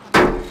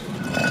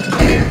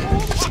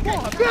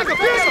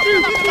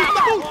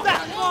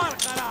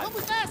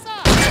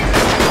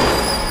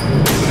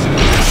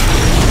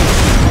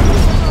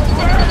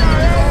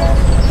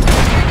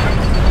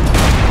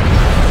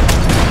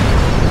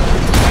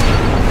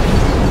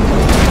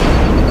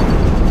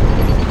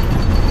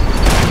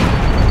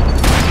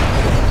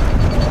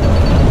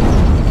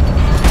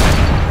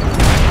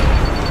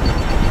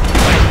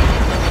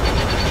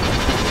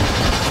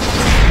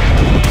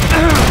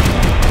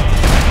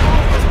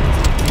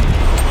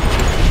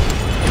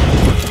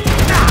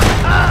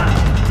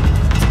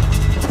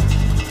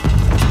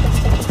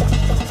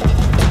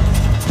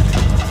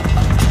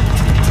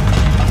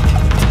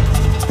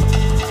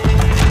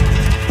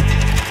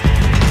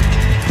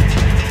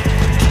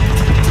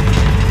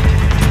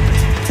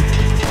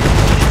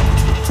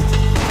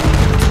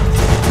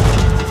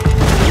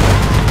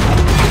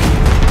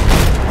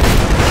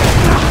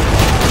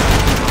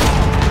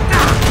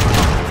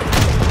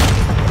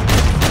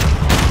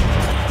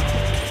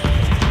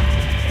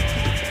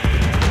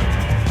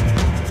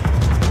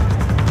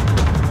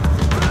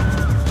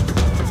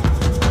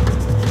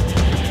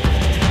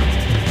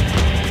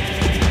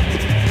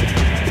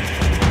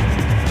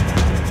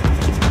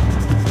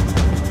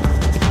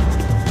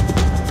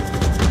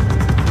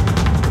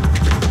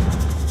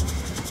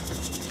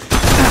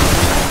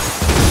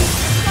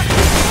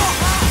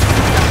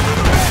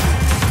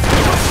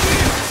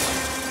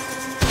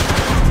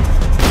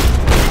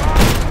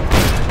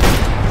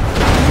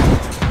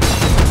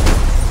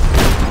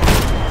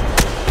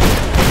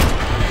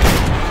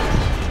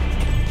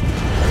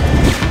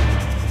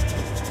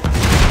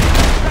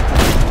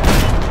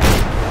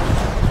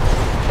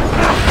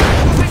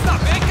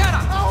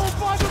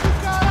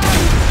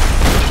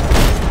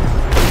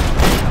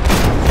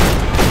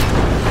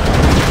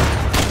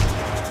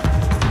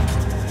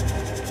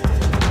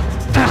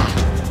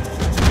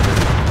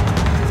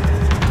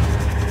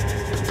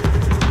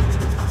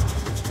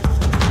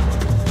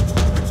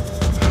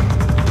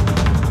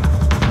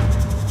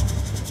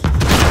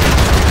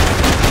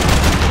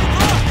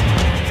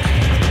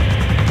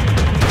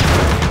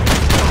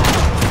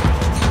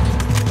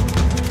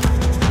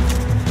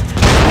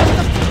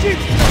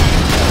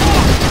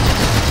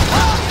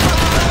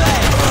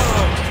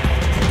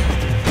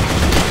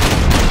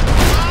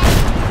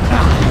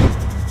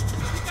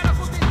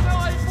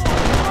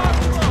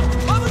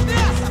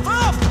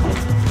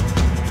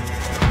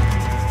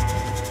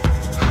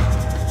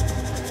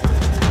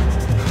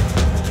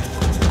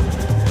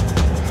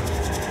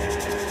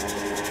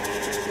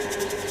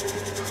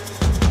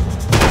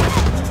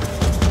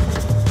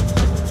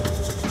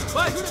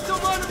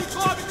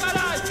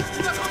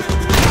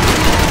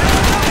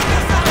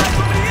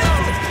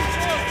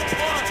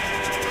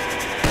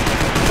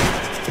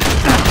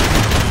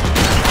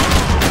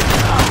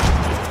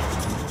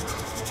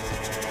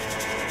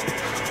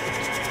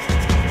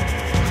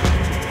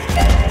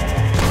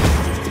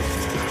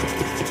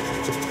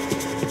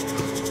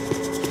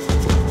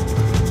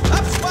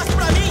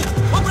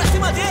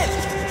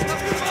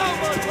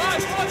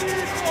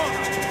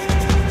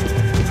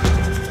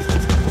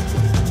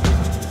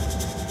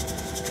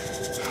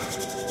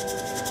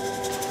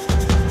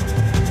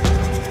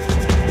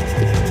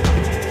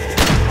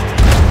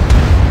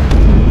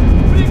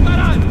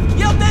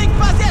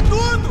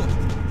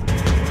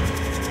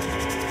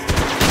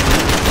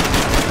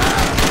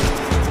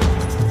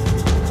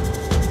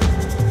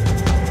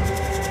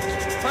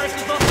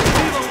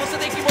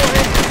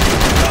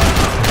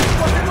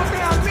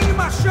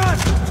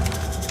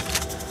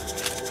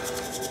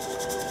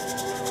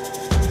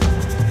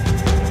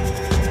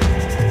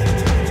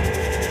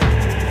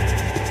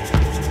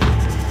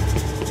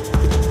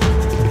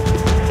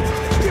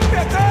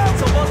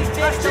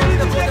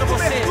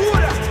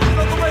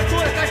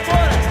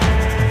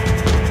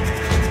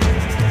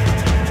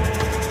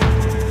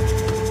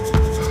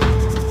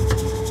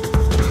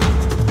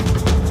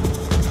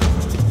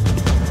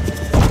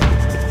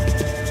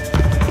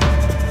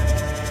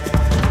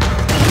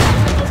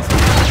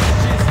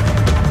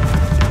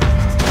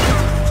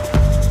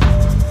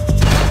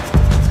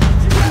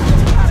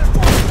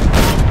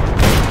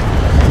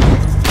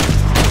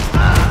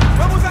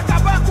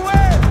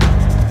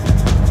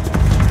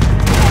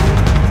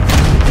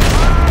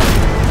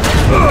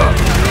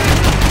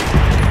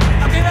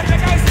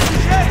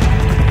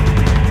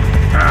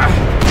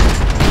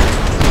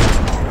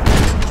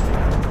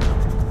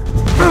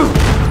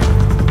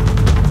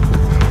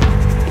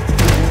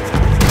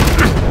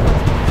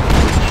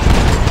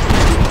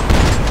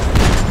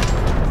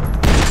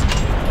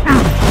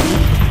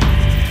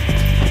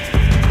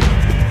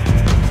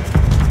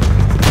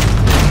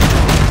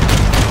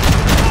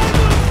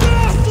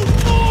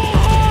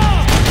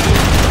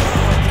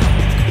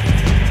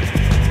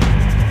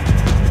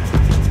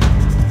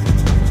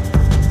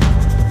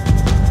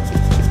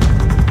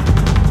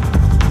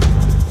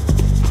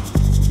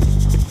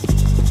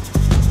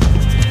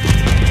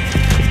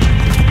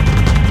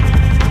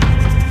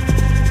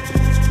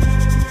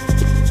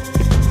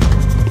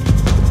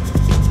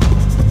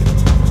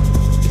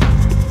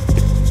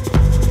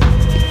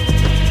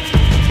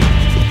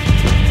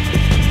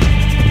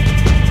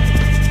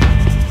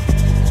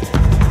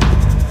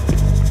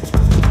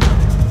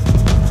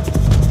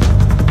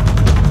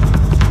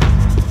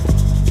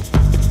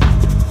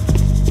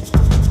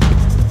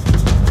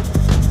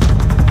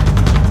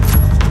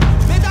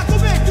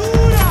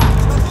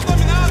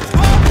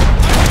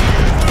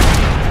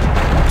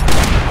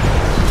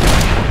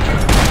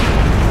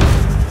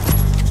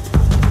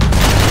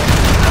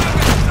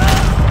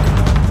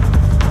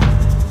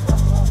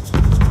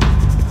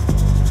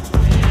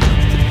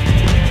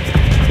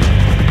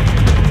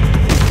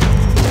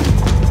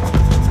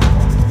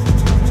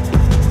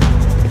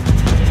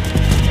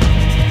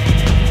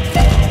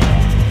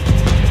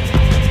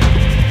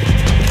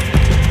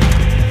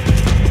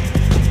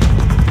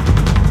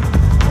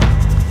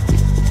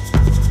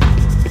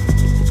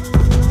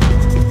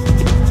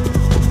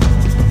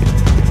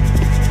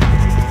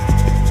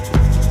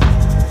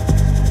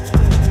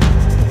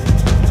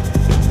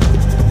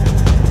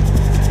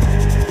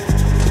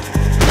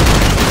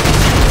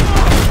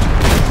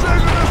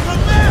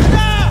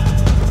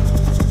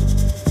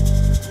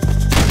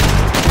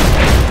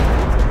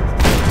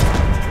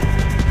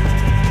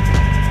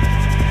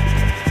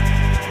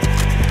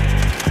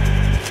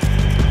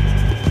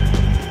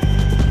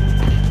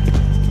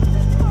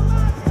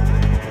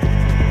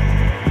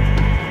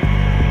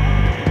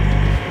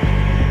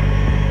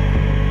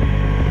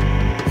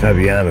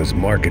 Fabiana's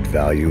market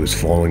value was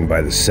falling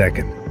by the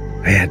second.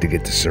 I had to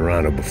get to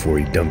Serrano before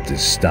he dumped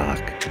his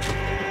stock.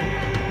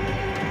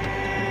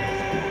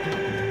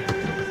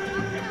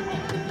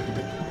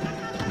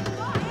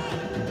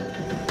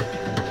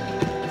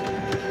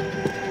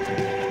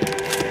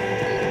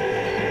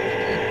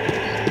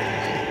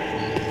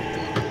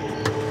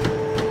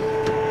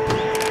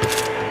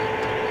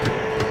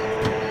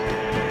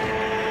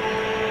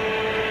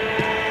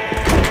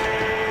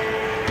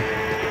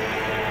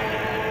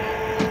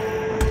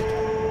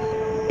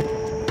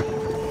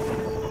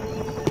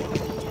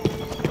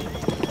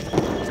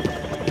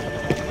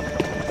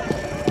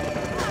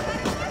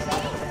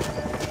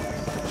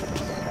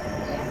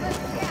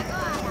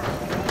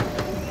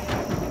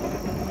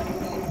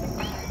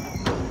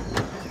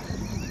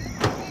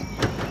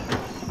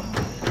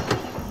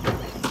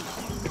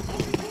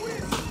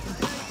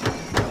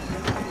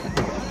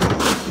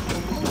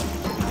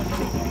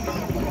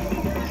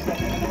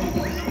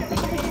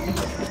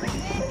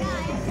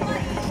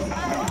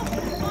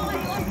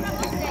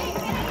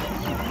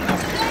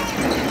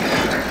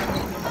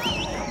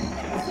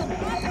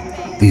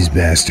 These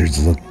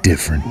bastards looked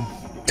different,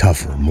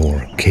 tougher,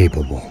 more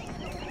capable.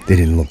 They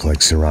didn't look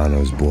like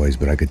Serrano's boys,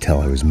 but I could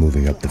tell I was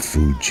moving up the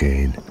food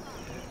chain.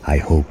 I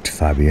hoped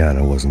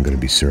Fabiana wasn't going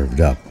to be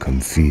served up come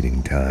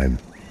feeding time.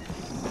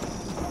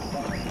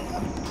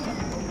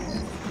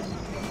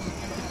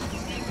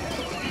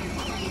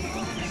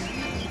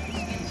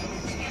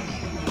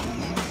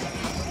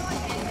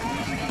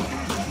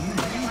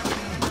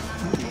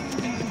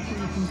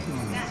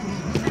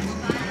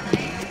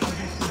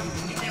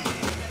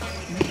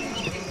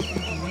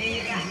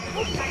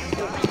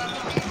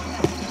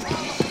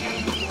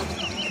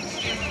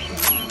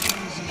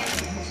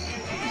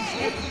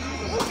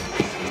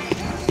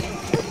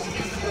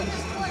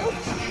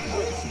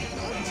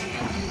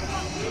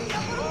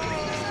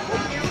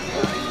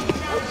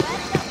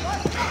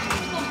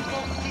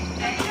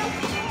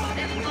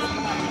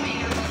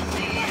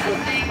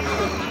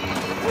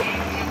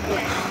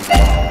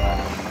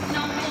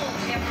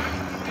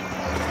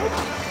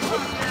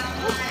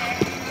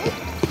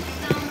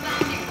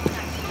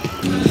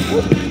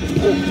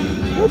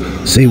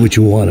 Say what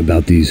you want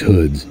about these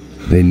hoods.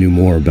 They knew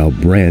more about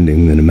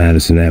branding than a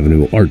Madison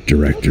Avenue art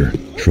director.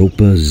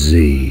 Tropa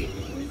Z.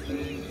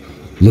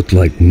 Looked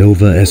like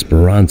Nova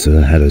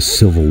Esperanza had a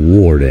civil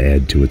war to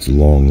add to its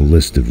long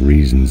list of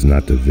reasons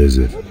not to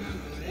visit.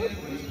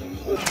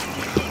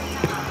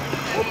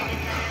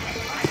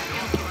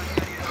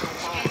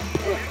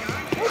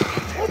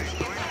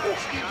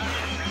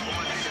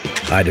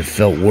 I'd have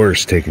felt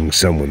worse taking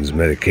someone's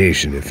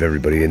medication if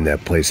everybody in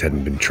that place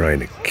hadn't been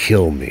trying to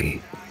kill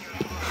me.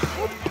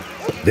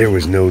 There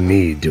was no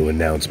need to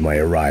announce my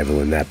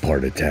arrival in that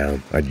part of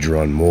town. I'd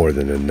drawn more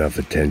than enough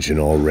attention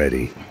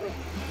already.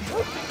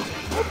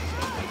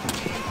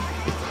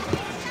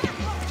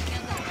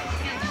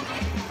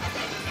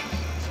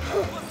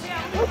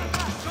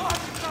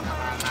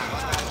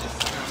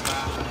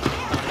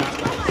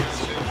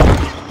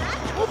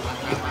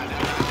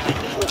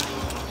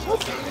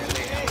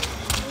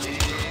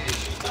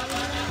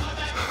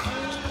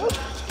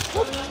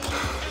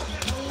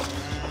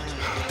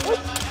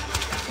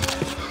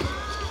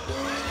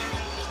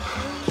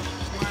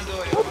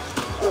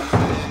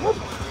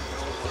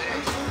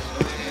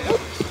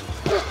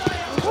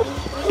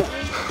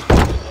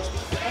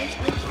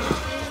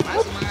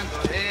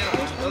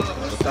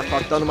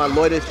 Faltando uma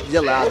loira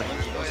gelada.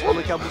 Você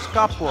falou que ia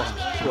buscar, porra?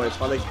 Pô, eu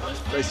falei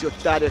pra esse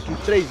otário aqui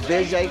 3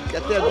 vezes, aí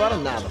até agora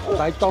nada.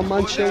 Vai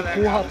tomando seu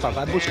cu, rapaz.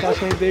 Vai buscar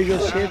cerveja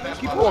você.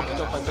 Que porra que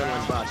estão fazendo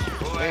lá embaixo?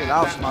 Sei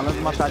lá, os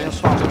malandros matariam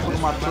sua mãe por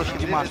uma trouxa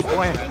de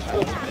maconha.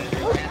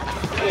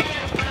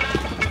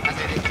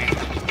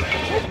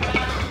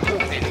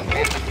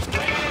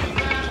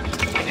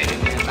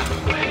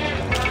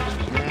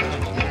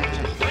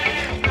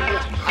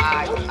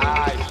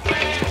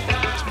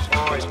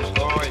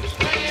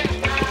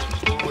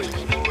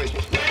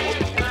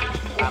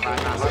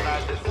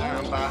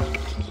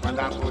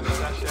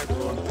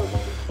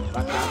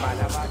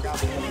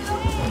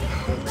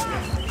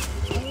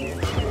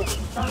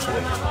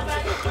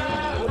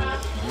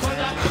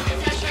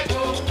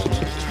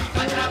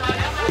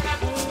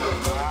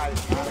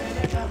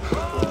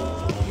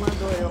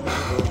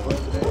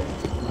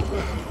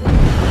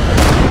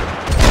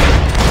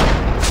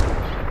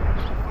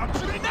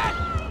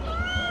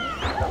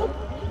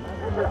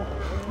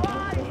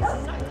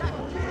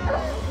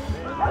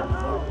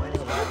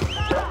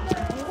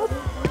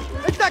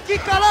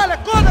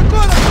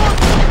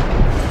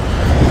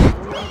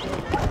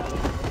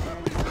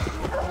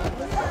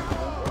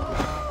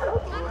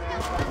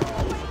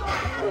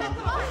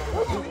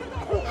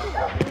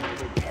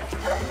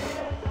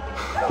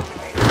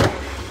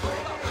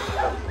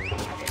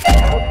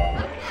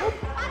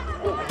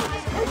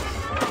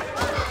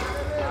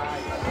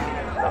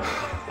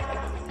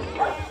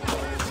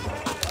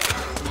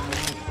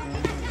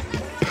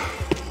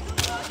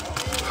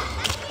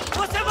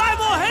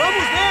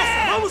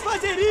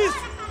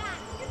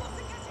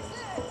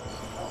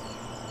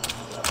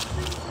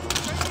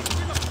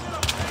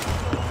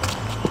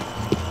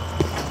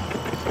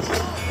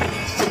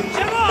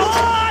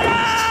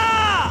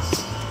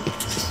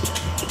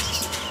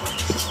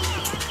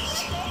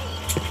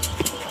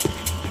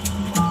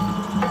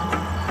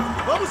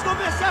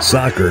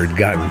 Soccer had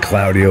gotten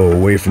Claudio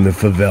away from the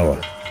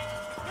favela,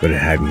 but it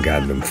hadn't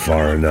gotten him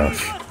far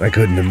enough. I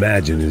couldn't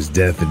imagine his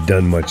death had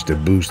done much to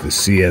boost the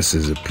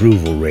CS's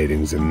approval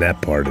ratings in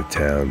that part of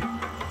town.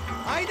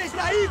 Ainda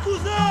está aí,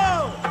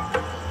 cuzão!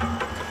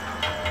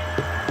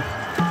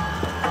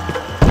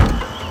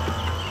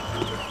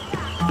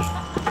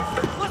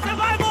 Você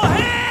vai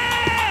morrer!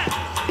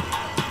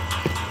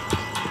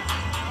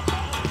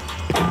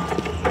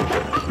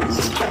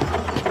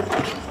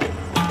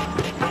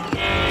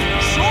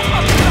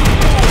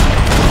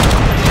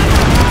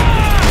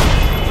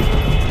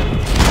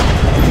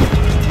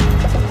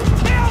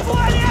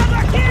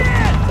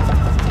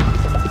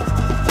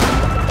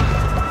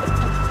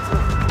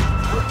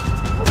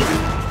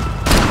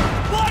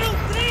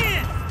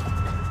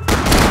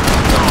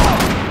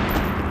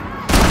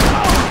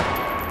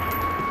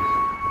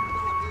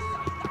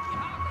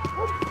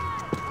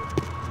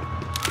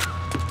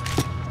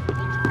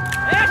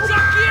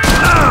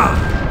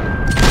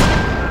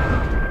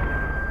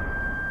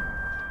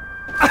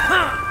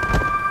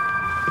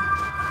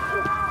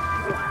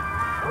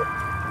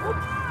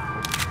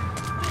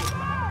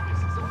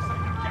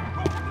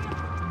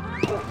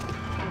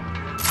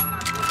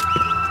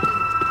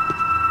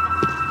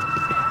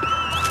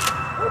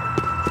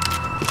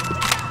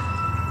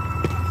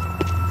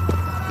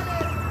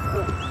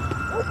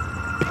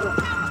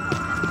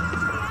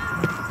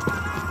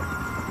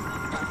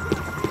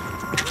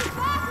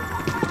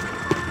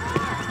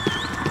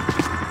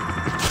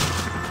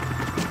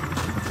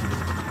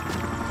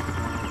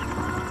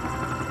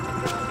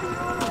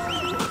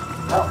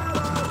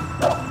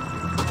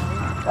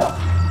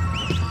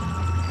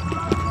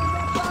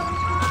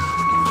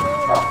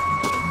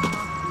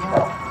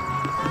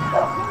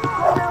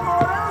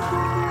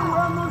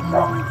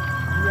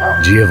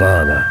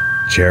 Giovanna,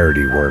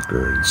 charity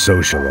worker and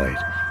socialite.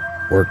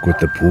 Work with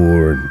the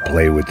poor and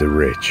play with the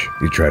rich.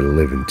 You try to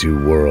live in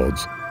two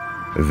worlds.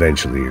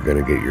 Eventually you're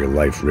gonna get your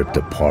life ripped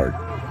apart.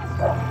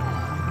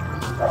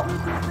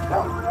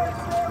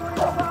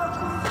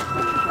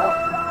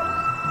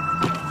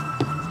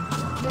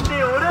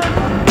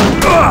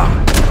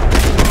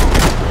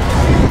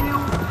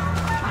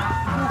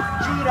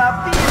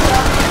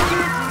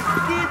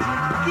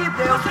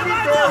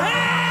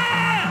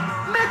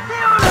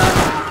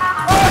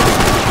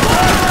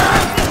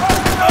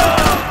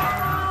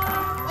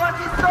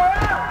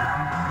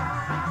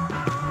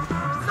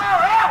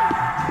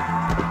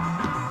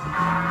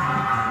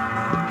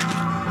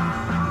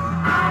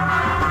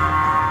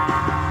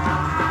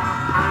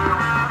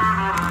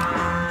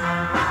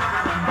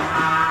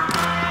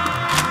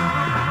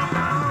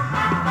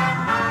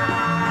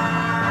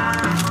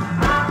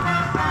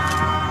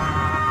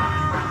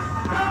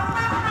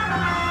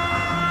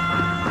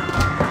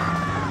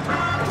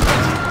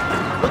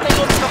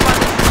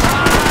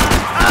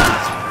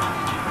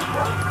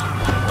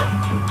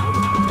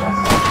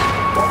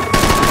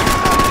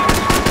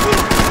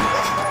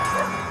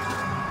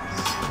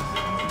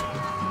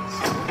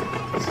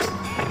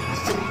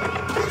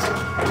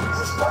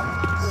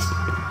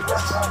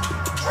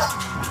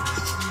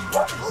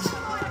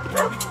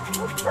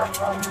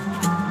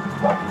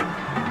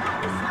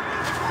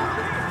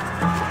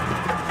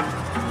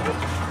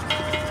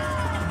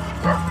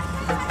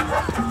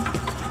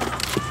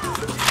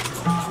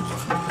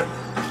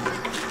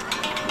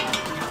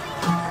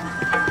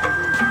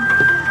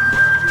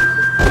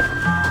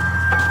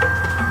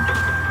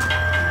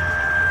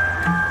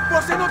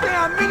 Você não tem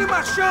a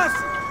mínima chance!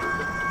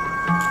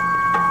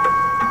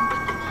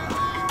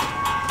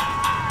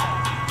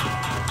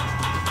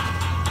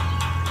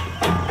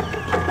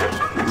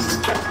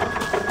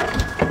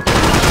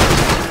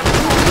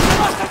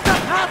 Nossa,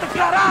 carrada,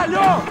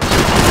 caralho!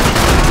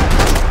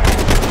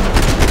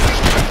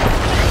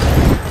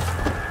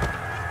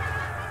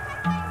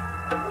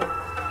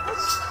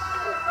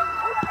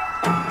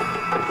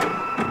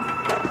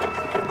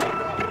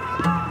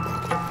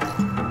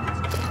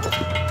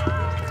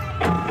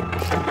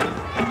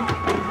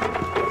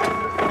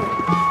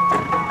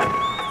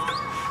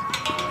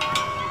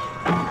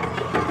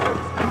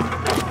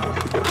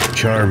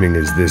 Charming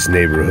as this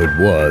neighborhood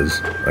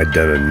was, I'd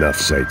done enough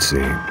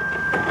sightseeing.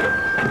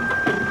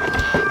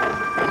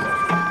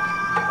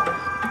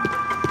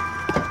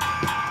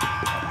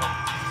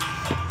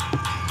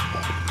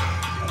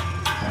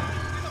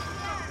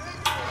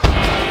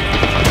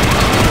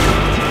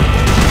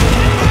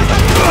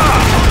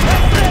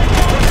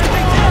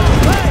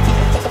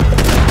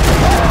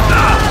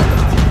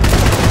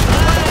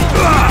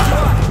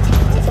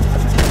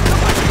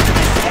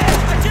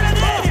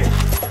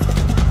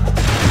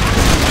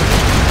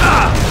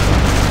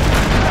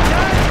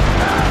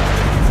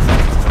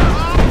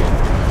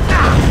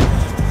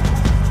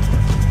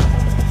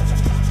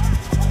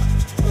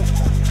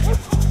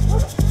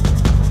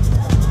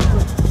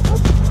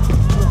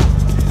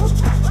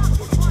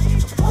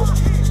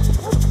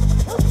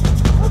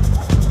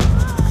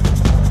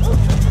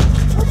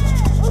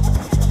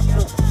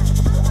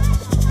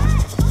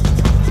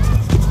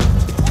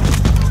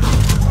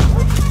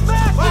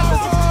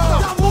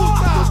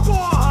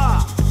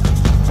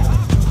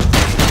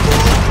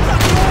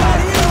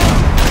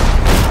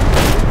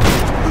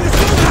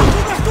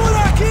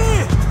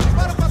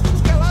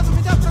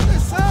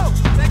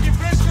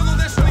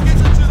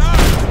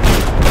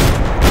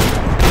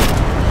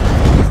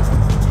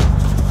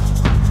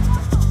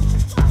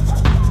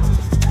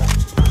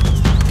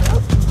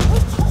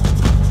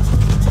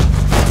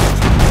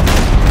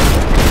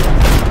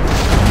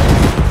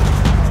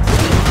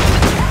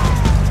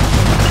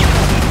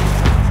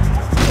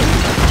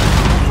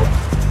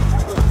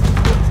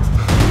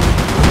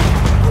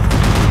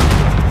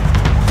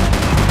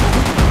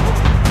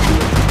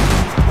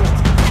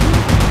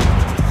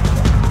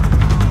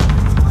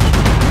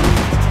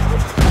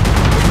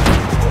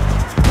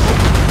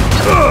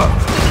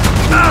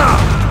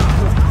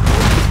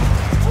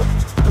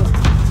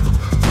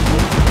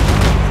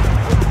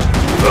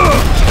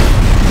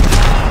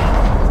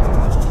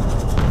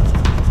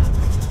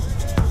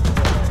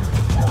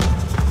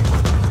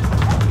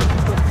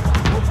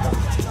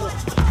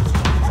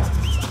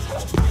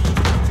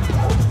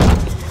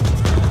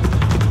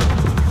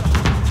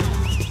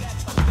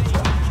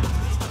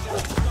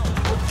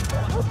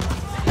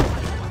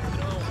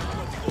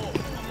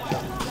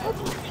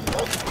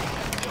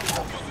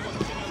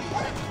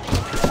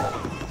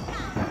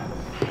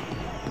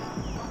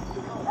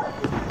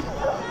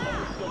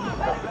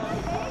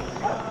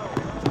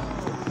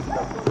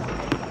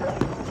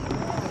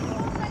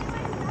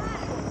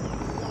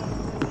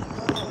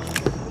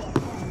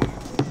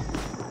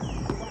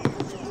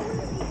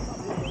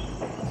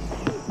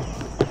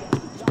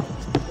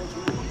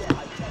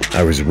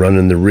 I was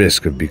running the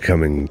risk of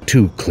becoming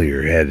too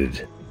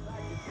clear-headed.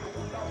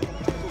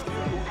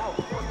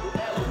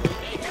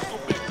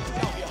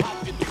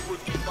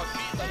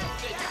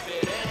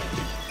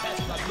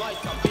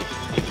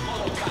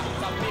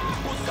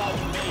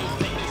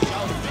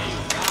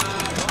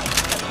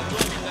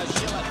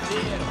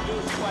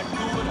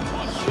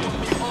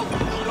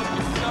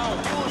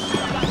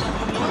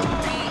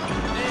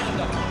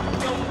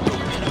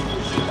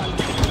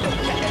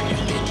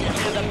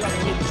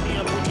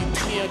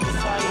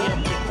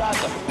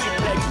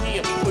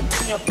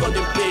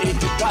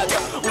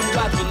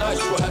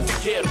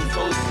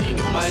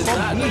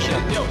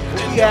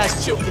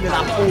 Yes, filho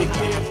da puta.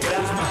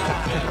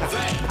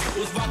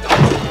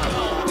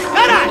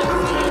 Caralho!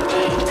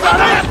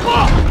 Caralho,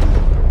 porra!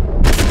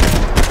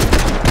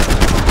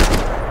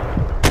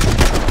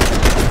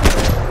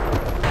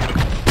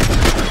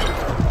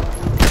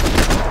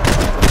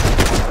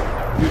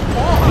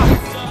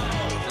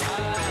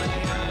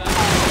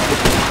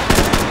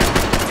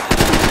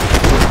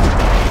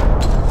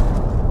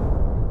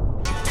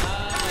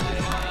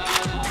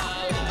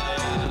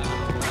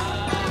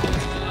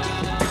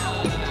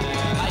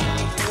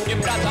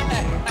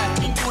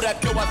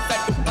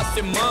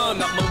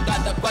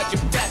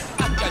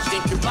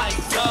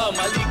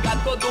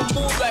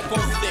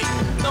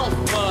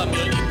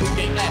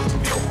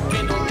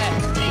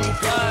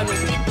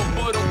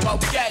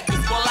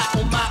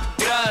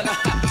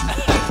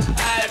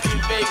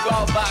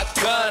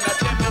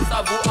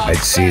 I'd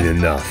seen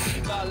enough.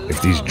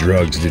 If these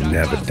drugs didn't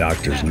have a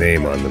doctor's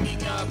name on them,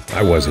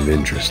 I wasn't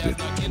interested.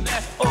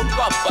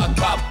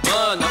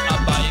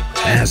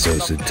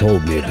 Assos had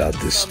told me about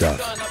this stuff.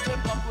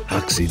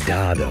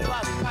 Oxidado.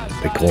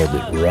 They called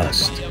it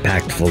rust,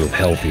 packed full of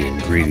healthy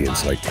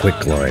ingredients like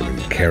quicklime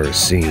and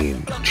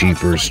kerosene,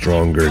 cheaper,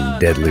 stronger, and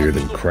deadlier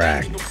than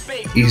crack.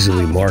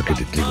 Easily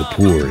marketed to the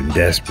poor and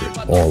desperate.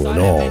 All in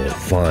all, a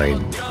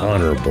fine,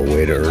 honorable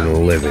way to earn a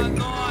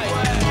living.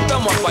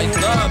 Tamo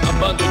apaisando,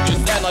 bando de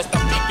Zé, nós tá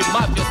pique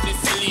máfia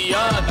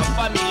siciliana.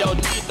 Família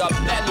unida,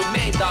 pé no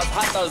meio das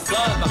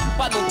ratazana,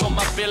 pra não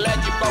tomar filé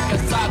de qualquer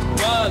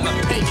sacana.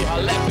 Rei de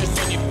ralé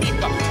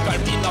personifica,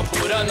 Carmina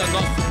Burana,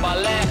 nosso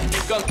balé,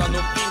 que canta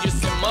no fim de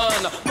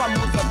semana. Com a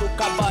música do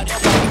cabaré,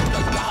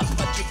 das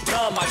garrafas de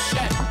grama,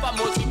 chefe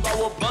famoso igual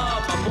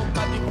Obama,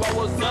 mocado igual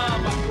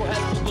Osama, o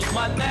resto dos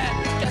mané,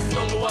 que é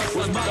seu Luan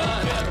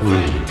Santana.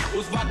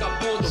 Os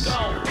vagabundos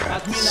são,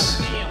 as minas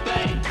minhas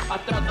vem,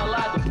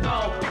 atrasalado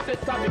não. Cê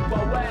sabe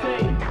qual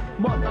é, hein?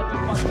 Mota de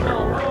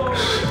paixão,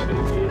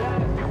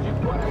 de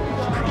coração.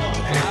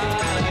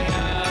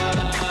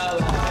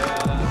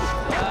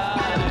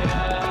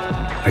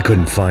 I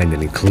couldn't find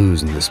any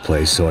clues in this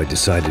place, so I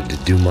decided to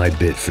do my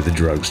bit for the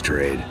drugs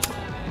trade.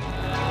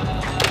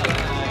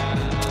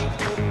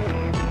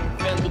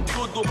 Vendo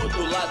tudo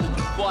do lado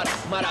de fora,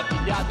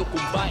 maravilhado com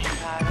o bairro.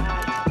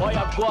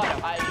 Olha agora,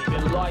 aí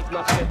veloz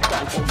na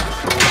sessão.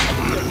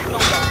 Questão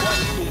da voz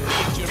do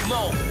beat,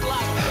 irmão.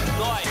 Claro que é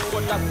nóis,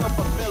 corta a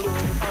tampa pelo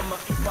que ama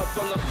e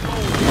passou na sua.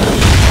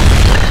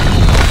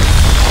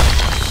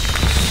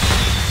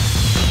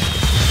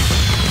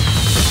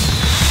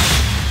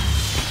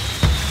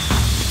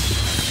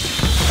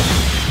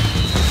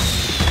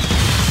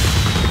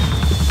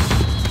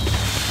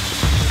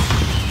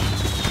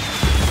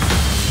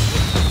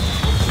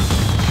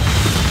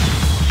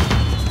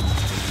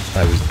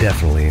 I was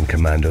definitely in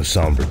Commando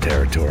Sombra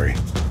territory.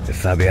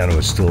 If Fabiana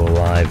was still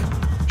alive,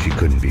 she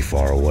couldn't be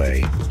far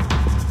away.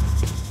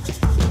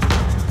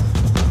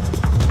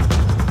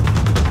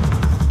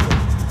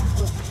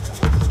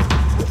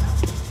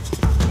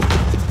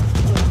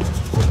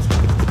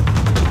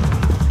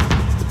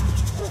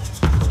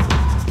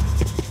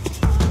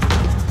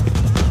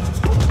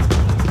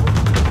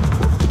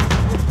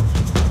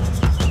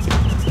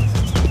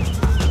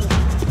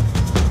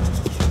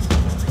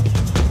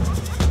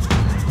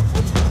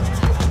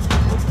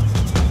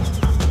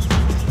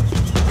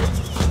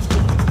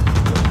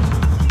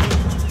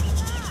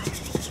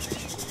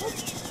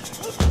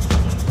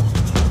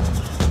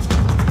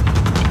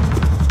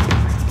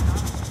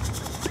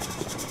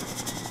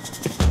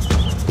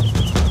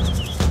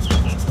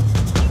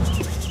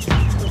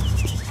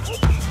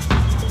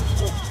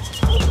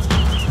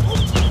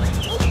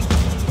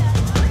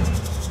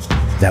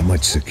 That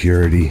much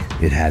security,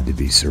 it had to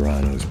be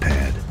Serrano's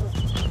pad.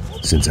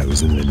 Since I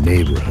was in the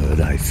neighborhood,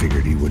 I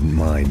figured he wouldn't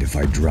mind if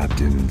I dropped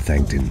in and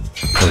thanked him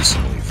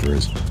personally for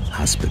his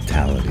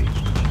hospitality.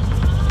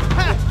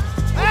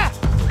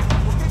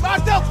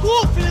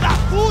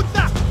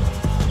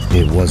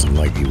 It wasn't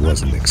like he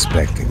wasn't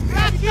expecting me.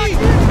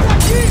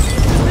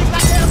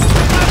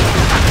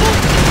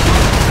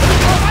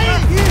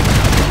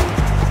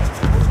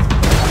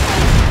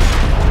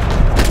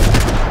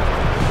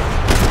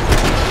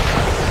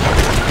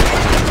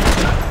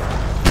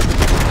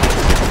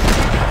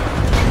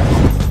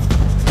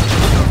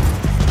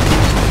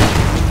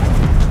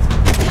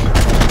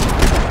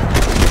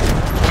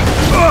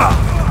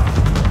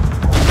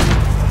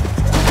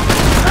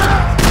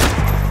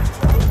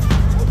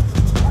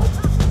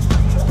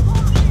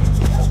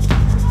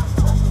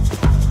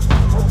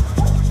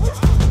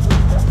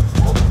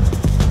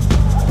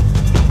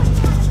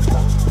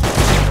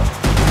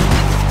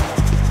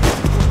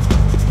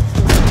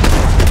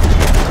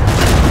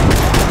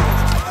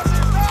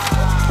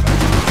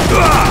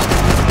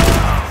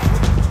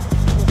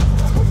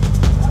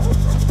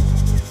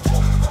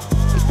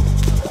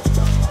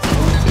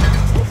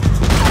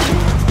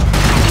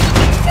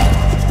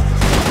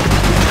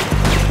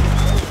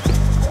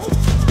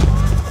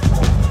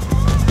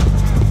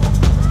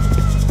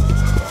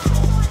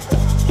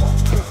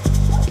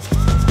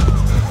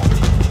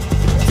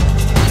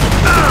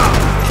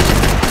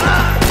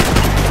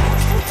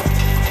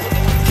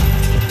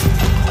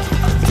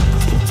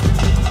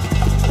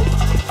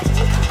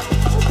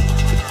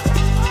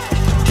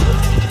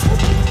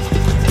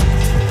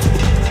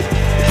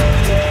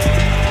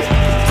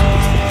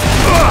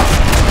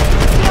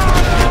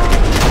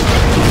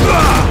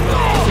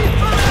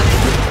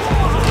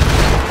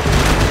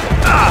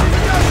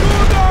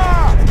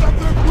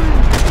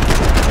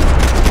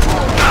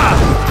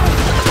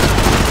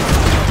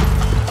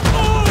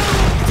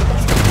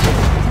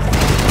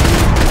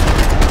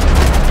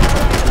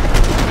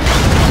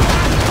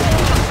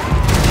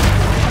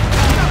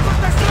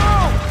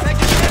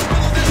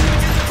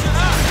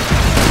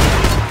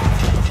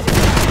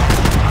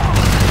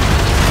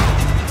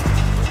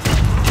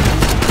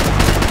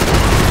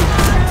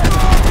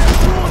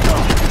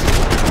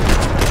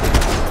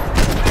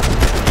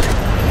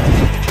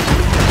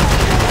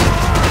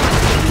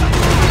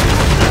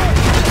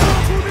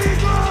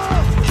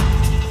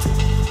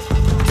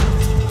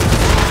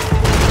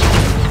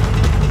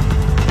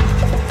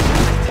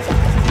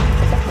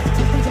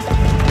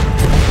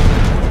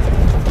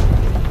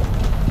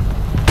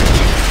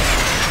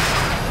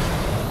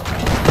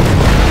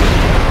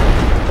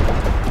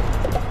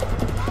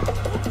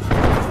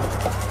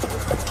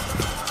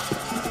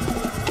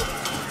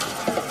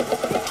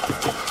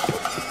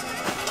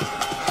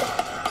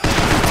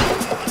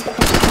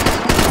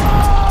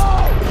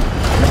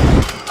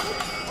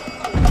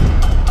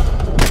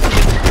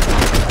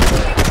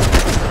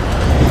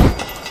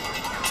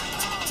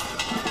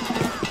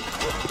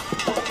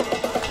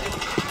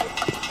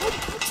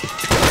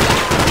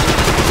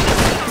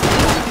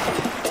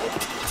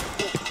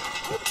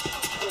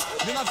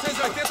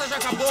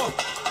 acabou.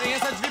 Tem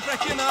essa de vir pra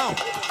aqui, não.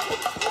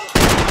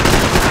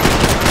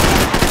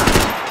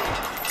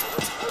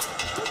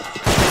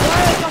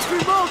 Tá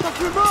firmão, tá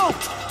firmão!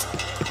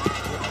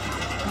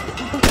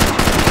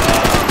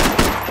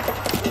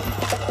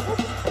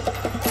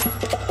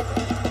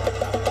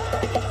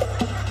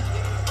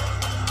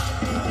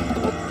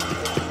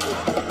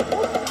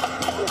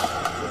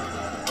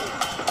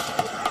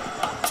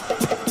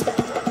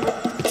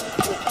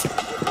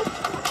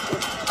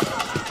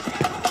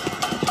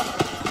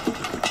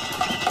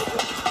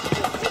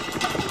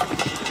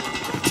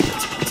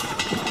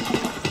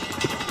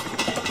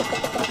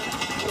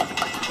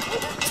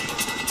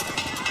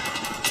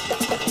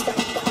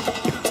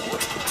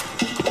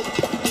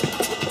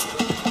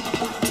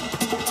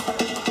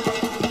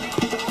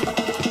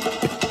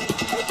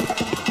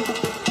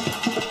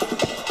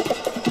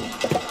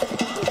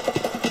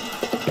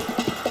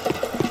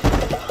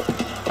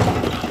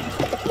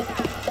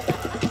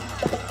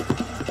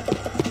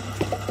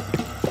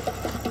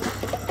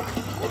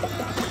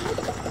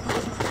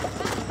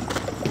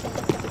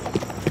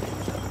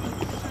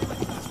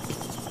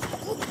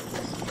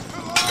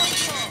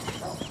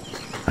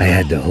 I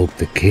had to hope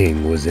the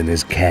king was in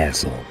his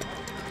castle.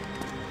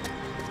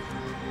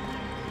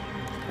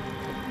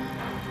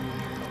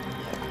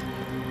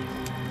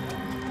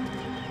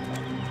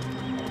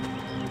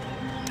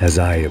 As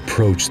I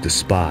approached the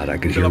spot, I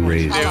could hear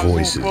raised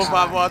voices. Por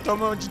favor,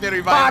 toma dinheiro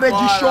e vai embora.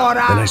 Para de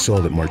chorar! Then I saw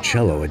that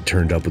Marcello had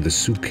turned up with a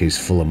suitcase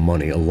full of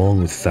money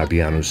along with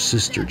Fabiano's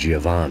sister,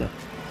 Giovanna.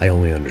 I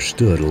only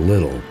understood a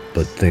little,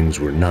 but things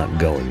were not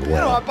going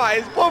well.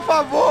 Rapaz, por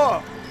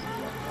favor!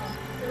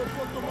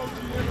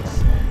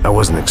 I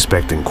wasn't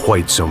expecting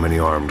quite so many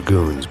armed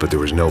goons, but there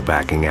was no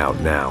backing out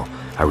now.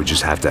 I would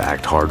just have to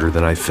act harder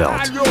than I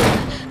felt.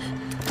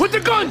 Put the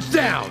guns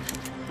down!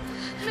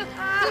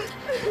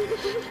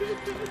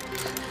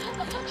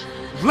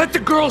 Let the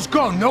girls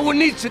go. No one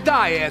needs to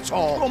die,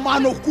 asshole. Tomar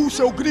no cu,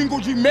 seu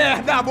gringo de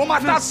merda. Vou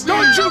matar sim.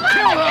 Don't you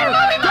kill her!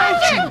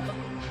 Don't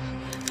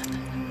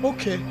you?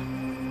 Okay.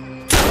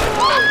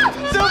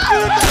 Seu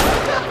filho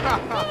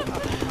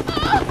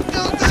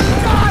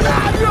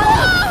Caralho!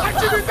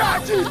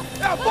 Atividade!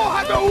 É a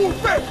porra da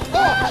UF!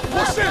 Ó,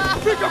 você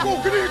fica com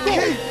o gringo!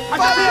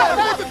 Adivinha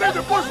quanto tem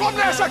depois? Vamos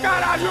nessa,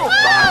 caralho!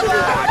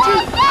 Atividade!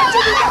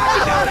 Atividade,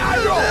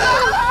 caralho!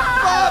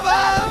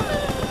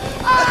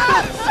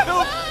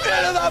 Seu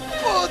filho da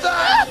puta!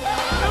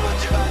 Eu vou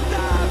te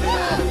matar,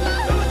 velho!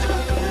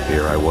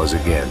 Here I was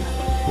again,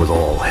 with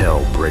all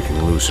hell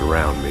breaking loose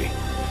around me,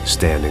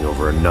 standing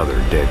over another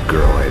dead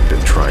girl I had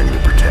been trying to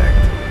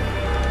protect.